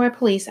questioned by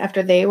police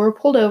after they were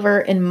pulled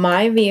over in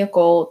my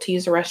vehicle to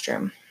use the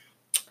restroom.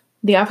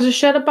 The officer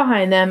shut up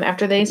behind them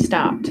after they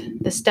stopped.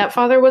 The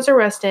stepfather was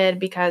arrested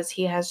because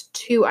he has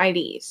 2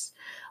 IDs,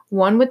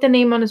 one with the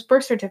name on his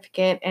birth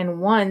certificate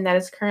and one that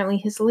is currently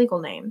his legal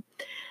name.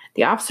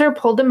 The officer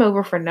pulled him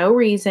over for no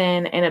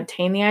reason and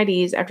obtained the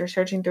IDs after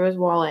searching through his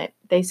wallet.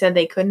 They said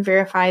they couldn't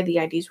verify the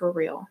IDs were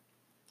real.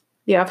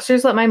 The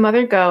officers let my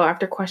mother go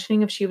after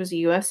questioning if she was a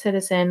U.S.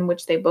 citizen,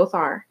 which they both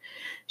are.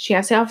 She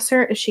asked the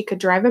officer if she could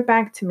drive it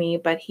back to me,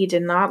 but he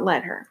did not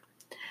let her.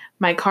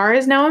 My car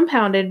is now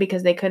impounded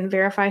because they couldn't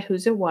verify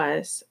whose it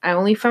was. I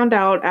only found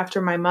out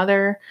after my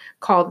mother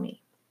called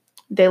me.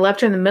 They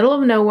left her in the middle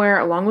of nowhere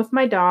along with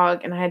my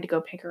dog, and I had to go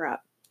pick her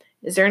up.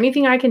 Is there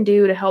anything I can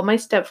do to help my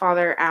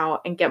stepfather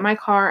out and get my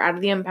car out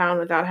of the impound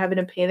without having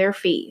to pay their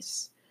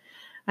fees?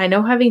 I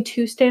know having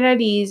 2 state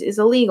IDs is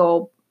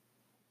illegal,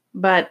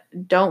 but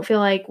don't feel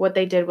like what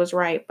they did was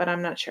right, but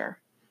I'm not sure.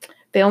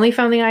 They only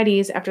found the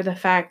IDs after the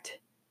fact,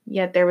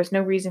 yet there was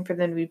no reason for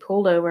them to be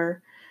pulled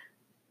over,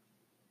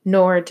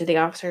 nor did the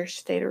officers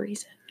state a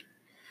reason.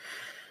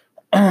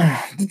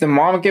 Did the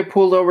mom get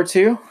pulled over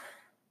too?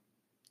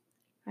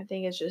 I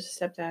think it's just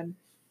stepdad.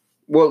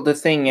 Well, the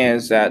thing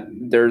is that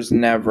there's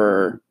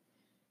never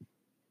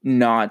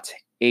not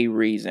a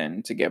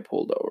reason to get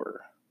pulled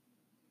over.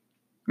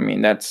 I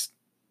mean, that's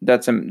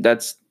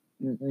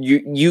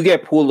you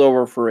get pulled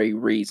over for a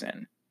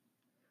reason.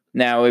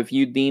 Now, if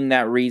you deem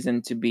that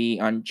reason to be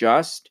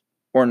unjust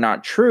or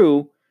not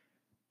true,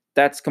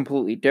 that's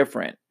completely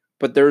different.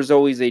 But there's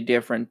always a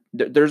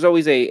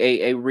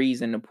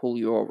reason to pull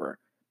you over,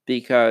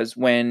 because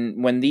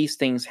when these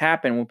things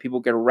happen, when people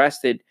get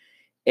arrested,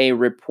 a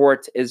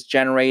report is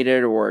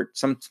generated or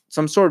some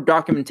sort of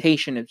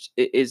documentation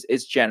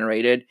is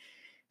generated.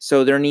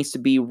 So there needs to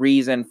be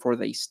reason for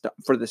the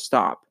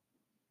stop.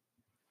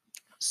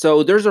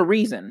 So there's a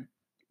reason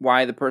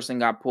why the person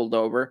got pulled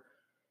over.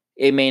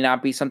 It may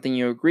not be something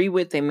you agree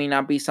with. It may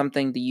not be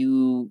something that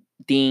you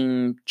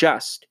deem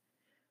just,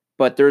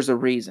 but there's a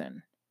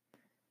reason.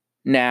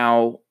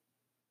 Now,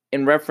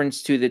 in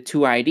reference to the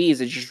 2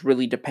 IDs, it just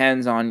really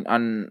depends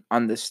on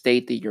the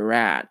state that you're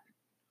at.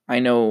 I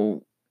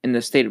know in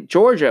the state of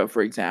Georgia,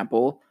 for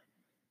example,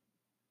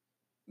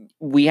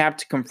 we have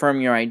to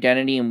confirm your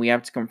identity and we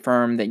have to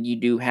confirm that you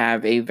do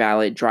have a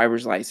valid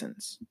driver's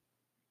license.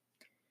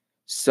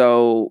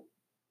 So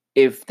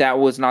if that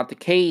was not the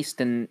case,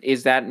 then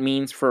is that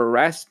means for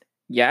arrest?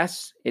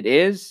 Yes, it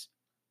is.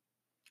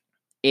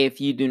 If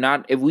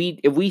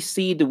we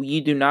see that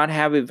you do not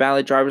have a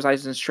valid driver's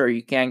license, sure,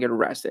 you can get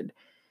arrested.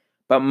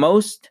 But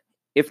most,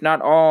 if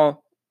not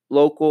all,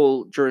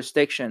 local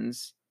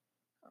jurisdictions,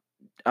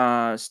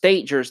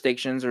 state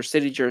jurisdictions or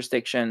city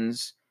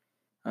jurisdictions,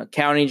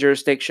 county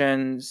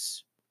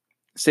jurisdictions,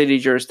 city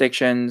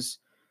jurisdictions,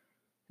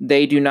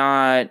 they do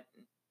not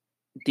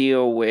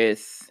deal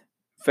with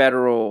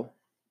federal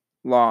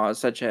laws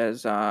such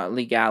as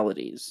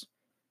legalities.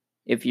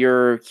 If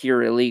you're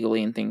here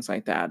illegally and things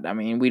like that, I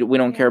mean, we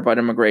don't care about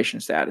immigration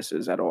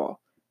statuses at all.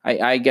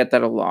 I get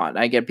that a lot.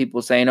 I get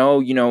people saying,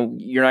 "Oh,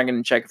 you're not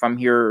going to check if I'm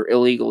here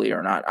illegally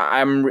or not."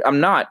 I'm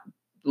not.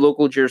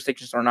 Local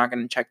jurisdictions are not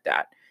going to check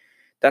that.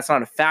 That's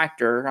not a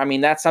factor. I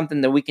mean, that's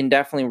something that we can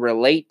definitely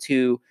relate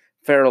to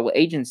federal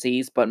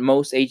agencies, but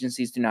most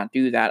agencies do not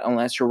do that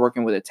unless you're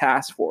working with a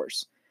task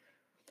force.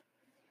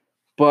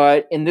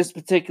 But in this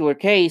particular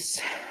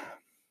case,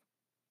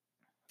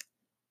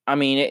 I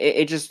mean,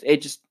 it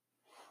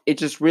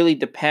just really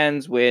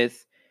depends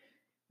with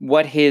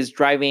what his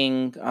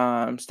driving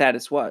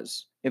status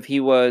was, if he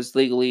was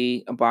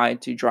legally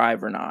obliged to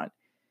drive or not.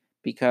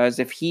 Because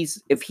if he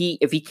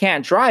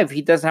can't drive,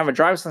 he doesn't have a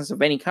driver's license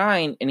of any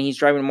kind, and he's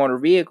driving a motor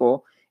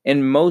vehicle,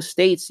 in most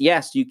states,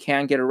 yes, you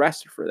can get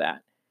arrested for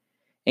that.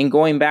 And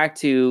going back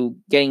to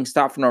getting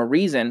stopped for no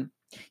reason,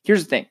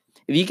 here's the thing.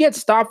 If you get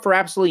stopped for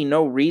absolutely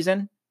no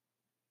reason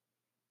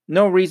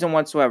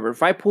whatsoever,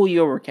 if I pull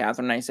you over,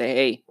 Catherine, and I say,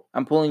 "Hey,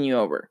 I'm pulling you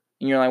over,"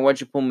 and you're like,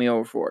 "What'd you pull me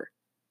over for?"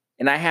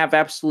 And I have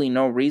absolutely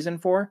no reason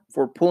for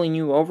pulling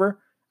you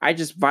over, I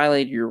just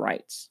violated your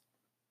rights.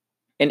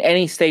 In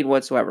any state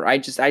whatsoever, I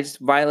just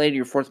violated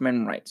your Fourth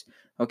Amendment rights.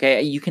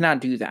 Okay, you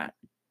cannot do that.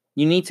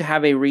 You need to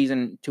have a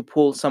reason to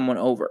pull someone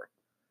over.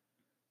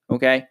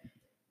 Okay,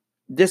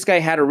 this guy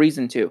had a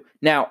reason to.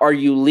 Now, are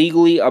you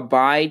legally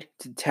obliged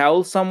to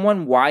tell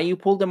someone why you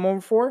pulled them over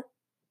for?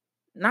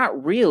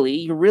 Not really.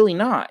 You're really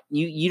not.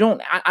 You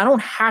don't. I don't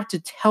have to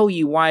tell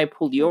you why I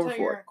pulled you over for.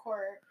 You're in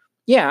court.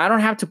 Yeah, I don't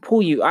have to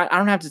pull you. I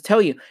don't have to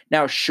tell you.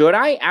 Now, should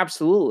I?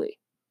 Absolutely.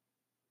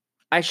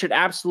 I should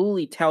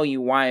absolutely tell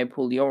you why I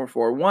pulled you over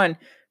for. One,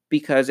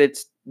 because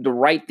it's the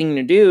right thing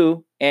to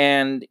do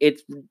and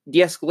it's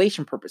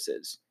de-escalation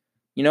purposes.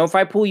 You know, if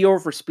I pull you over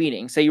for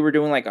speeding, say you were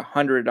doing like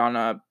 100 on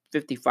a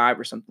 55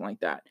 or something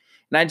like that,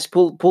 and I just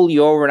pull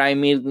you over and I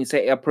immediately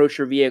say, approach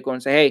your vehicle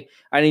and say, hey,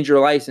 I need your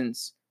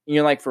license. And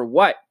you're like, for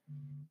what?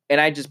 And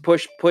I just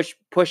push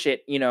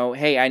it, you know,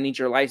 hey, I need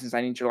your license.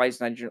 I need your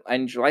license. I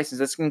need your license.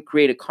 That's going to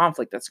create a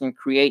conflict. That's going to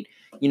create,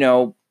 you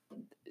know,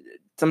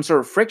 some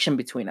sort of friction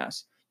between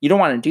us. You don't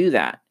want to do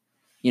that.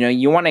 You know,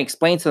 you want to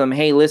explain to them,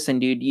 hey, listen,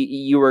 dude,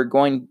 you were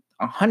going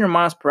 100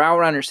 miles per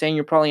hour. I understand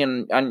you're probably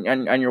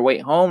on your way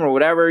home or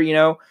whatever, you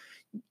know.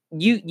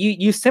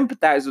 You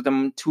sympathize with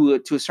them to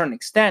a certain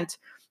extent,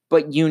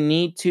 but you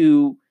need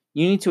to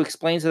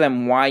explain to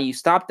them why you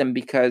stopped them,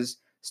 because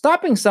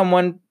stopping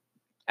someone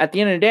at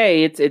the end of the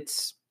day,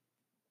 it's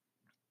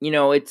you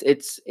know,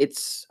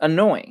 it's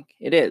annoying.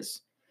 It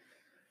is.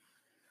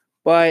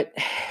 But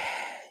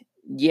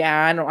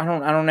yeah, I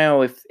don't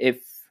know if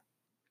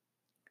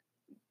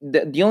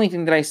the only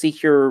thing that I see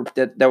here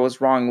that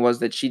was wrong was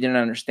that she didn't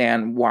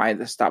understand why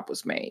the stop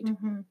was made.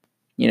 Mm-hmm.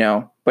 You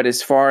know, but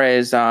as far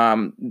as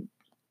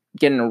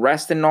getting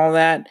arrested and all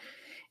that,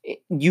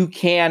 you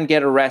can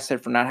get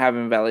arrested for not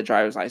having a valid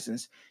driver's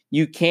license.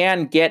 You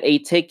can get a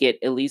ticket,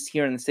 at least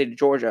here in the state of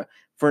Georgia,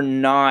 for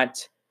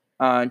not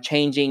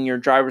changing your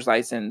driver's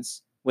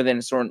license within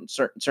a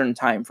certain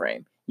time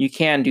frame.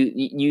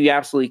 You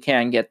absolutely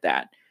can get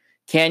that.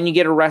 Can you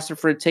get arrested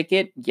for a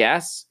ticket?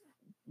 Yes.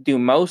 Do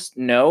most?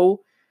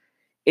 No.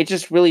 It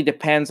just really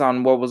depends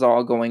on what was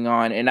all going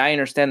on. And I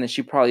understand that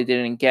she probably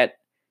didn't get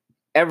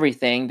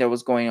everything that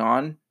was going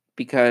on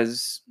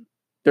because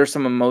there's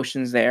some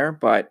emotions there,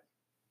 but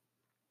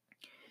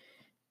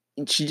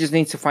she just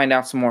needs to find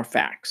out some more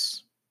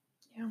facts.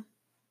 Yeah.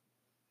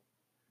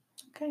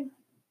 Okay.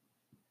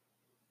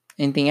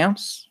 Anything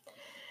else?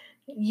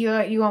 You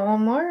want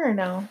one more or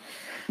no?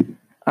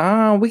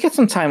 We got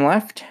some time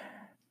left.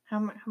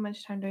 How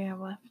much time do we have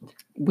left?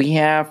 We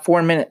have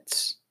 4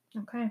 minutes.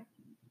 Okay.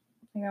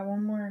 I got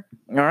one more.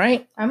 All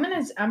right. I'm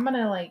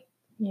gonna like,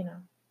 you know.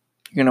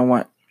 You're gonna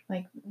what?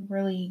 Like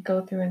really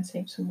go through and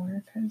save some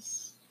more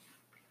because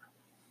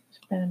it's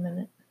been a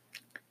minute.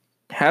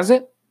 Has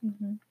it?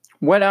 Mm-hmm.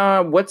 What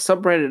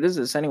subreddit is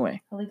this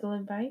anyway? Legal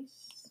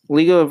advice.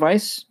 Legal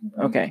advice?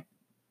 Mm-hmm. Okay.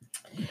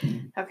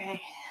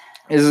 Okay.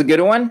 Is this a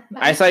good one?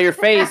 I saw your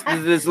face.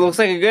 This looks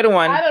like a good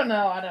one. I don't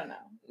know.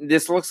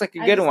 This looks like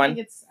a good one. I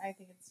think it's.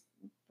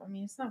 I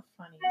mean, it's not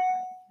funny.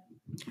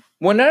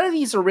 Well, none of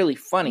these are really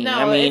funny. No,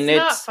 I mean, it's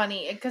not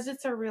funny because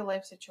it's a real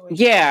life situation.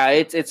 Yeah,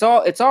 it's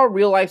all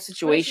real life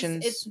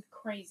situations. It's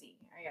crazy,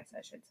 I guess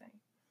I should say.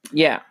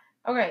 Yeah.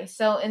 Okay,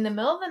 so in the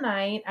middle of the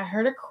night, I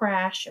heard a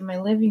crash in my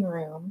living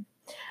room.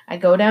 I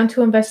go down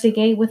to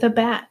investigate with a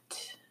bat.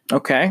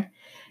 Okay.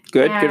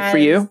 Good for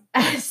you.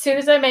 As soon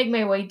as I make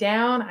my way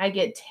down, I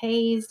get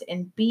tased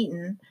and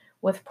beaten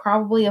with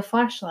probably a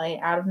flashlight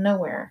out of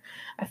nowhere.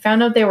 I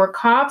found out they were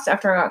cops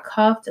after I got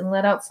cuffed and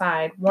led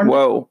outside.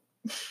 Whoa.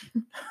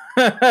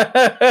 One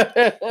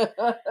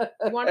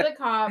of the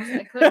cops,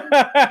 I couldn't.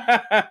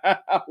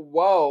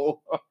 Whoa.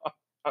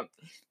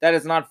 That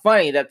is not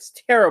funny. That's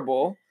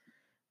terrible.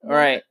 All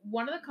right.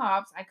 One of the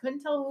cops, I couldn't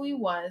tell who he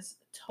was,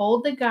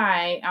 told the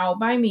guy out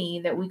by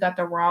me that we got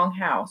the wrong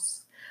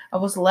house. I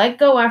was let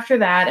go after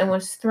that and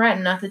was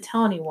threatened not to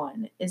tell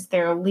anyone. Is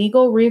there a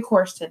legal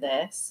recourse to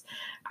this?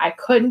 I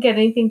couldn't get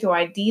anything to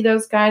ID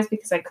those guys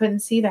because I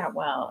couldn't see that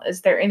well.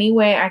 Is there any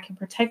way I can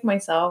protect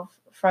myself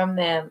from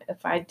them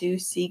if I do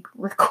seek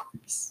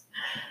recourse?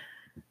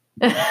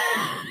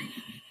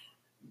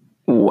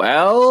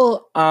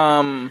 Well,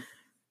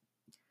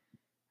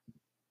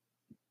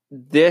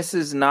 this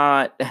is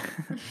not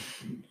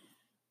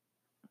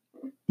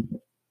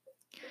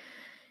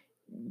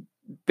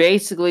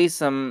basically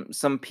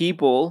some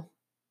people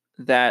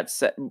that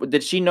said,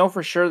 did she know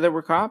for sure they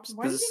were cops?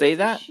 Why does it say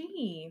that?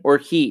 She? Or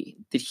he?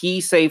 Did he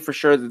say for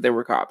sure that they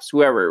were cops?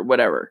 Whoever,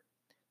 whatever.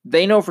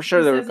 They know for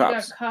sure they were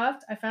cops. He got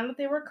cuffed. I found out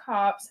they were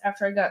cops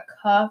after I got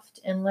cuffed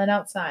and led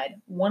outside.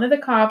 One of the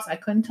cops, I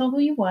couldn't tell who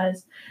he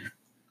was,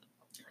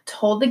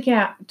 told the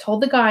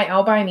guy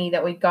out by me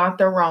that we got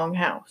the wrong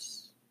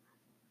house.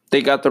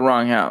 They got the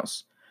wrong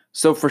house.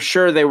 So for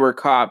sure they were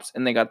cops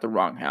and they got the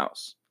wrong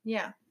house.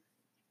 Yeah.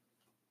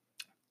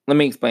 Let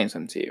me explain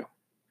something to you.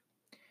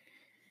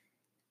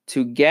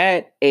 To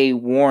get a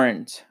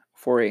warrant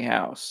for a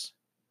house,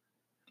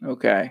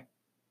 okay,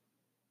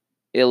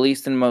 at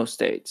least in most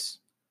states,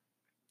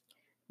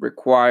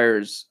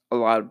 requires a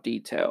lot of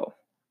detail.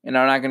 And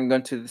I'm not going to go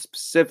into the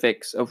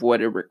specifics of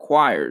what it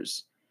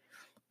requires,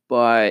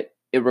 but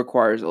it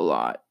requires a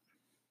lot.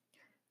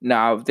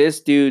 Now, if this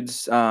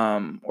dude's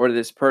or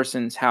this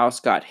person's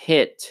house got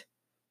hit,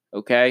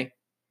 okay,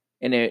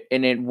 and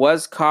it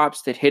was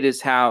cops that hit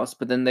his house,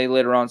 but then they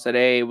later on said,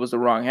 hey, it was the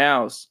wrong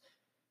house,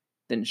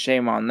 then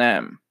shame on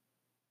them.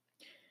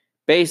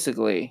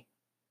 Basically,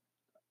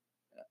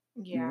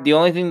 yeah. The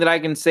only thing that I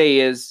can say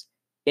is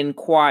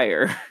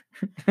inquire.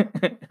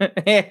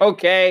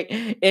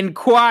 Okay?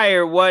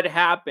 Inquire what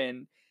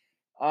happened.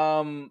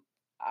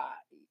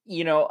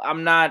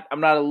 I'm not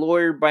a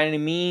lawyer by any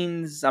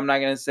means. I'm not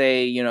gonna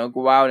say,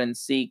 go out and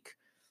seek,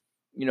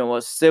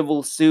 a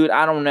civil suit.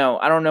 I don't know.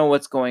 I don't know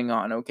what's going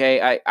on.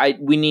 Okay.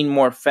 We need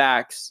more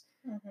facts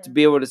to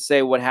be able to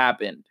say what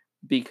happened,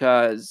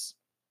 because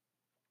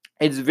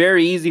it's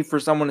very easy for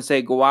someone to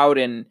say, go out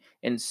and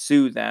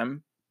sue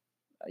them,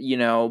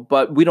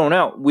 but we don't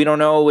know. We don't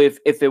know if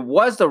it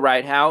was the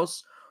right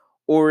house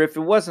or if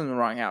it wasn't the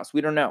wrong house.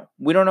 We don't know.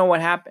 We don't know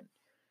what happened.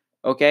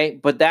 Okay.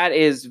 But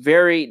that's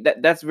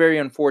very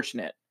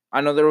unfortunate.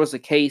 I know there was a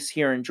case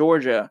here in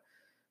Georgia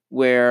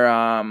where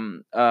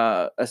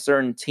a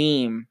certain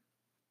team,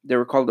 they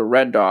were called the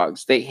Red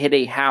Dogs, they hit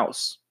a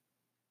house,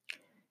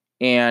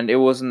 and it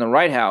wasn't the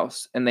right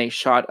house, and they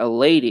shot a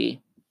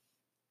lady,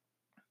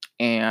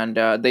 and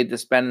they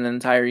disbanded an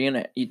entire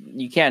unit.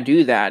 You can't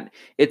do that.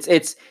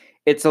 It's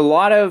a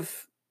lot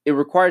of, it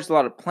requires a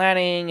lot of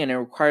planning, and it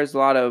requires a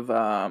lot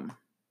of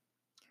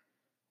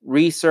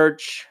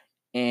research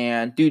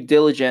and due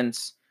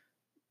diligence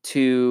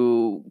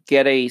to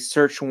get a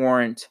search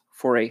warrant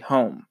for a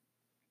home,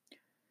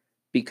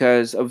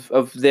 because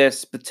of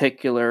this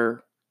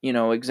particular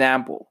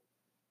example.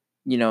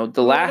 The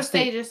last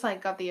thing, they just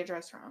got the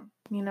address wrong.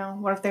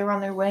 What if they were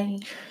on their way?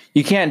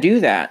 You can't do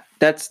that.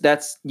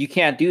 You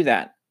can't do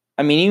that.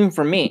 I mean, even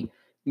for me,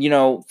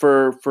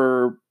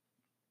 for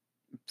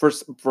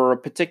a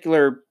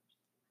particular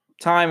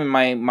time in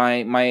my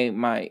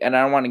and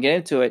I don't want to get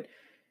into it,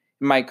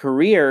 in my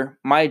career,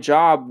 my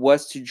job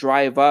was to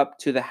drive up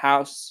to the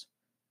house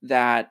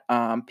that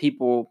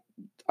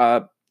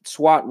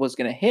SWAT was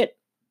going to hit.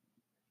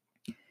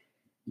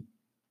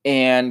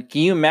 And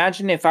can you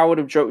imagine if I would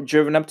have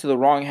driven up to the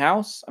wrong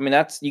house? I mean,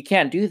 you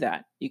can't do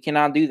that. You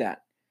cannot do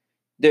that.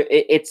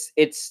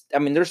 I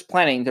mean, there's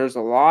planning. There's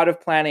a lot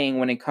of planning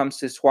when it comes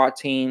to SWAT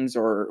teams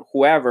or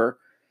whoever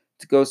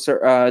to go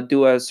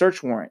do a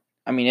search warrant.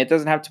 I mean, it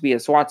doesn't have to be a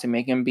SWAT team.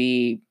 It can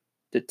be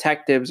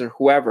detectives or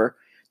whoever.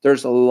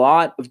 There's a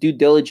lot of due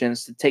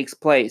diligence that takes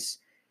place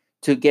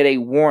to get a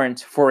warrant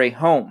for a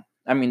home.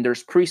 I mean,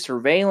 there's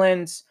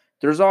pre-surveillance.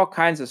 There's all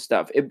kinds of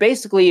stuff. It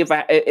basically,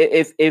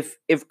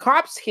 if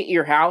cops hit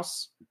your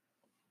house,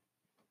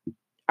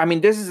 I mean,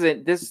 this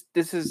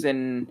is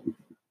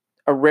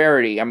a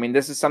rarity. I mean,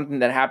 this is something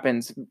that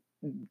happens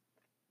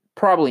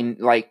probably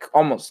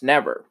almost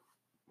never.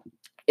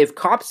 If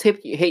cops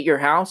hit your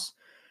house,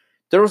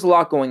 there was a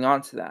lot going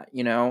on to that.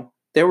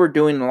 They were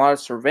doing a lot of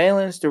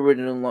surveillance. They were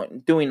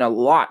doing a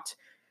lot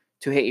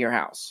to hit your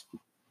house.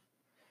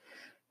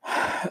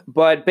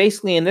 But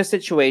basically, in this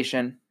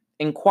situation,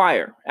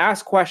 inquire,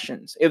 ask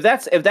questions. If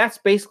that's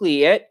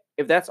basically it,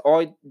 if that's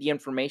all the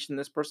information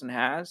this person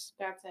has,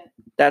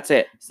 that's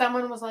it.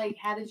 Someone was like,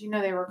 how did you know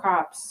they were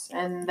cops?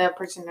 And the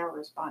person never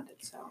responded.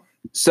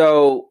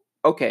 So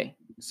okay.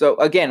 So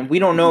again, we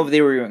don't know if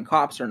they were even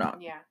cops or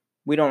not. Yeah.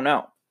 We don't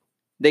know.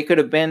 They could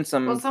have been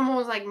some. Well, someone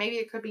was like, maybe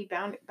it could be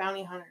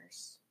bounty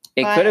hunters.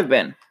 It could have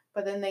been.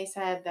 But then they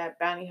said that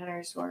bounty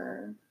hunters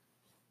were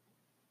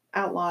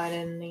outlawed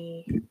in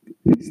the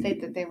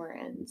state that they were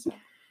in. So.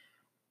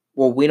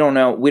 Well, we don't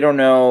know. We don't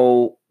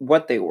know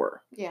what they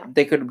were. Yeah.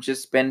 They could have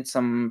just been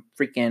some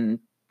freaking,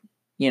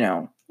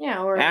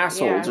 or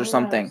assholes or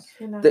something.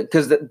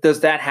 Because does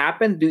that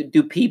happen?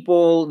 Do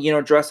people,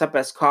 dress up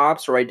as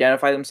cops or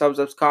identify themselves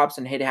as cops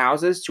and hit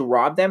houses to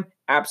rob them?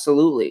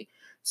 Absolutely.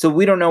 So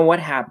we don't know what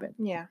happened.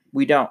 Yeah.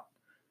 We don't.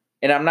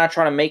 And I'm not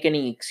trying to make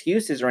any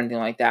excuses or anything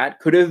like that.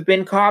 Could have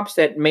been cops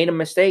that made a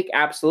mistake.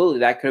 Absolutely.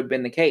 That could have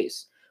been the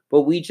case.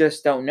 But we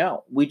just don't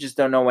know. We just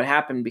don't know what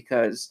happened,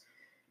 because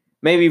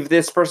maybe if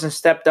this person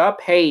stepped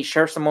up, hey,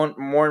 share some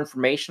more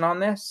information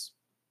on this.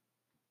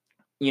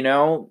 As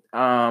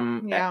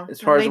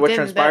far as what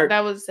transpired.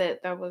 That was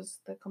it. That was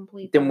the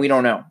complete. Then we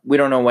don't know. We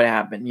don't know what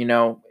happened.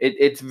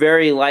 It's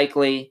very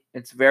likely.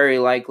 It's very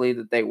likely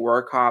that they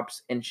were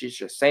cops, and she's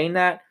just saying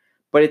that.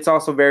 But it's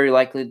also very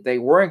likely that they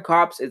weren't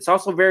cops. It's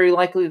also very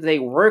likely that they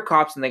were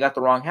cops and they got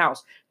the wrong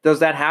house. Does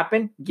that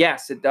happen?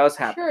 Yes, it does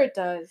happen. Sure, it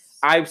does.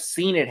 I've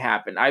seen it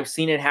happen. I've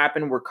seen it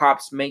happen where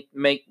cops make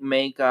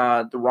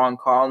the wrong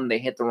call and they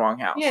hit the wrong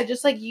house. Yeah,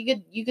 just like you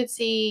could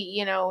see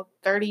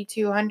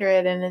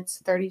 3200 and it's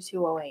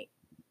 3208.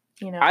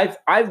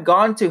 I've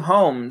gone to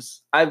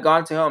homes.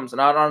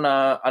 Not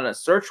on a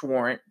search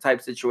warrant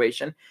type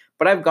situation,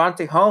 but I've gone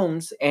to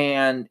homes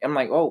and I'm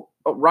like, oh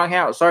wrong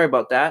house. Sorry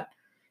about that.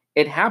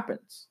 It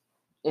happens.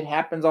 It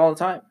happens all the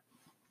time.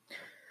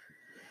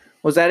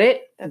 Was that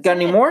it? Got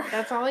any more?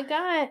 That's all I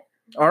got.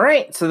 All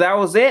right. So that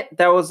was it.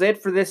 That was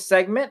it for this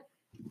segment.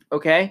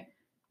 Okay.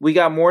 We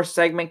got more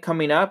segment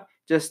coming up.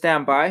 Just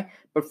stand by.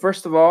 But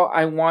first of all,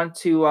 I want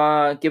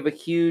to give a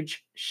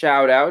huge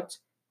shout out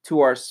to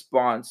our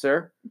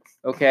sponsor.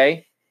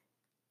 Okay.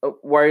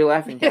 Why are you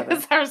laughing, Kevin?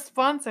 It's our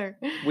sponsor.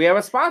 We have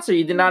a sponsor.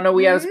 You did not know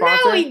we had a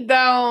sponsor? No, we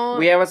don't.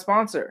 We have a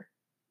sponsor.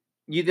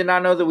 You did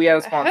not know that we had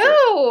a sponsor?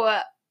 Who?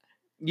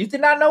 You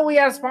did not know we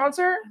had a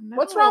sponsor? No.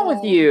 What's wrong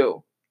with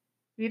you?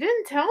 You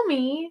didn't tell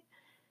me.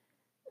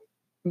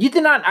 You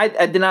did not.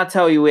 I did not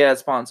tell you we had a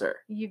sponsor.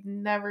 You've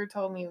never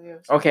told me we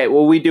have a sponsor. Okay,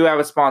 well, we do have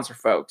a sponsor,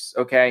 folks.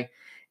 Okay,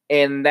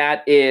 and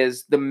that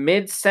is the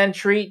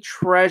Mid-Century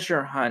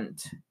Treasure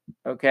Hunt.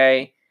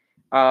 Okay,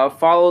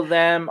 follow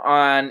them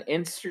on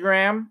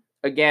Instagram.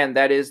 Again,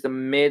 that is the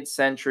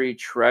Mid-Century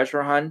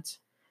Treasure Hunt.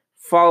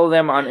 Follow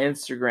them on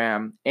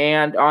Instagram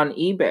and on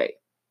eBay.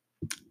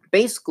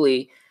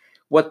 Basically,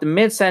 what the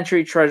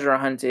Mid-Century Treasure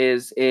Hunt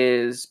is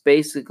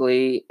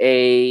basically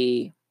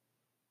a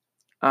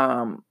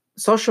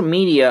social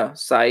media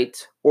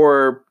site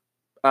or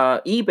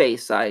eBay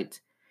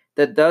site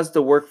that does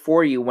the work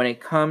for you when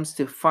it comes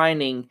to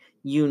finding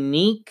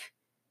unique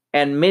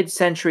and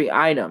mid-century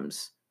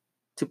items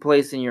to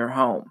place in your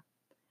home.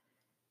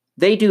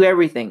 They do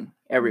everything,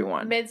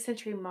 everyone.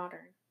 Mid-century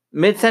modern.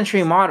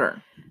 Mid-century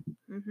modern.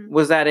 Mm-hmm.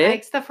 Was that it?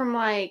 Like stuff from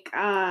like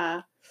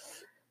the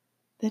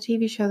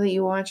TV show that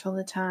you watch all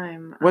the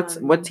time. What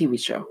TV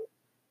show?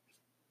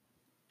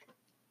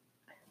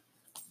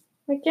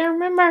 I can't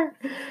remember.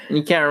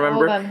 You can't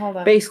remember? Hold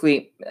on.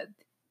 Basically,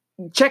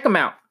 check them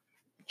out.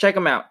 Check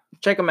them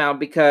out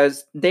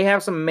because they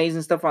have some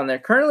amazing stuff on there.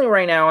 Currently,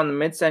 right now on the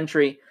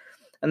Mid-Century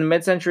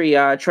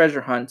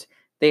Treasure Hunt,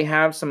 they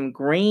have some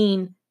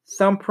green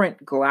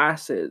thumbprint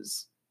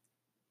glasses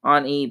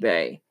on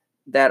eBay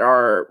that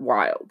are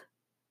wild.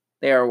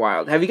 They are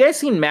wild. Have you guys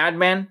seen Mad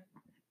Men?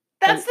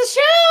 That's the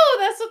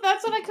show.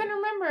 That's what I couldn't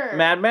remember.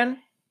 Mad Men?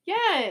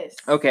 Yes.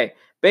 Okay.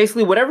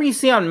 Basically, whatever you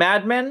see on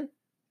Mad Men,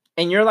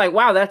 and you're like,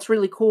 wow, that's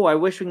really cool. I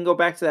wish we can go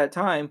back to that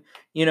time,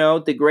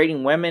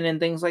 degrading women and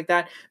things like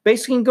that.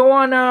 Basically, you can go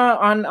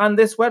on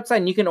this website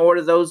and you can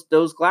order those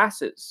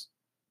glasses.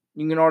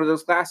 You can order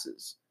those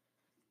glasses.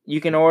 You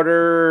can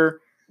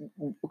order.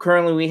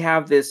 Currently, we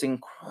have this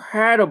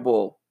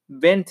incredible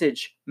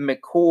vintage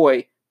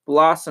McCoy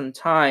Blossom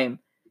Time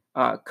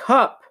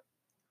cup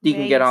you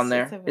can get on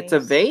there. It's a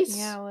vase.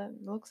 Yeah, it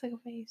looks like a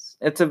vase.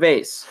 It's a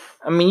vase.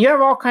 I mean, you have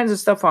all kinds of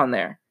stuff on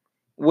there.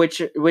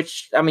 Which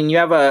I mean, you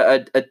have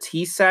a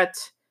tea set,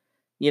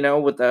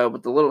 with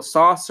the little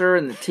saucer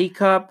and the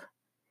teacup.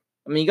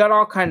 I mean, you got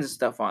all kinds of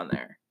stuff on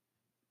there.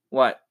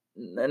 What?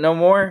 No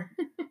more?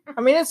 I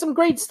mean, it's some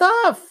great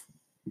stuff.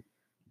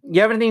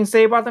 You have anything to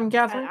say about them,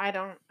 Catherine? I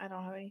don't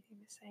have anything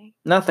to say.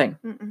 Nothing.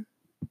 Mm-mm.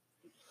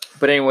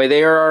 But anyway,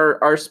 they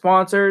are our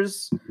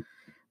sponsors.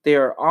 They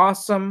are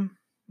awesome.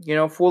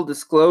 Full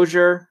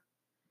disclosure.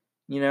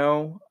 We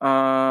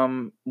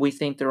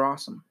think they're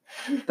awesome.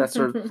 That's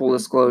our full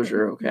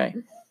disclosure, okay?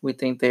 We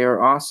think they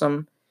are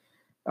awesome.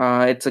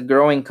 It's a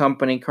growing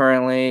company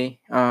currently.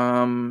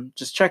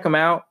 Just check them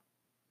out.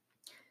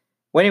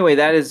 Well, anyway,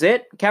 that is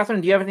it.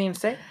 Catherine, do you have anything to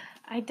say?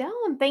 I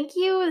don't. Thank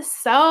you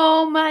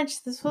so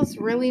much. This was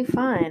really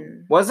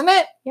fun. Wasn't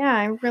it? Yeah,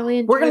 I really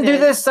enjoyed it. We're going to do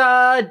this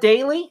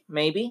daily,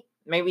 maybe.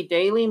 Maybe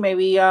daily,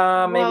 maybe.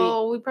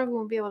 Well, we probably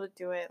won't be able to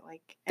do it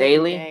like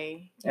daily? every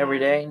day. Every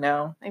day?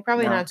 No. Like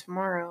probably No. not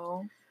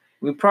tomorrow.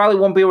 We probably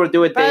won't be able to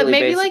do it daily,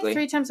 maybe basically. like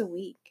 3 times a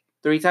week.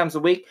 3 times a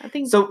week? I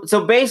think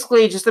so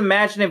basically, just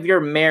imagine if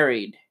you're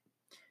married.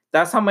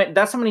 That's how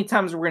many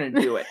times we're going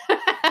to do it.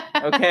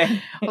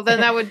 Okay? Well,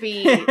 then that would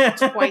be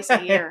twice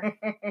a year.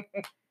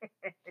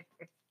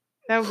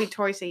 That would be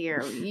twice a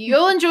year.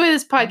 You'll enjoy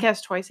this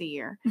podcast twice a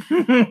year.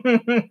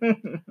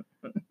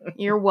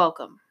 You're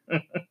welcome.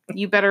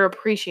 You better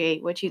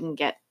appreciate what you can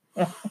get.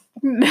 All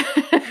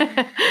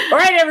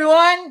right,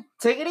 everyone.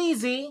 Take it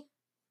easy.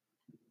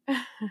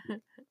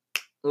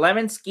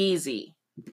 Lemon skeezy.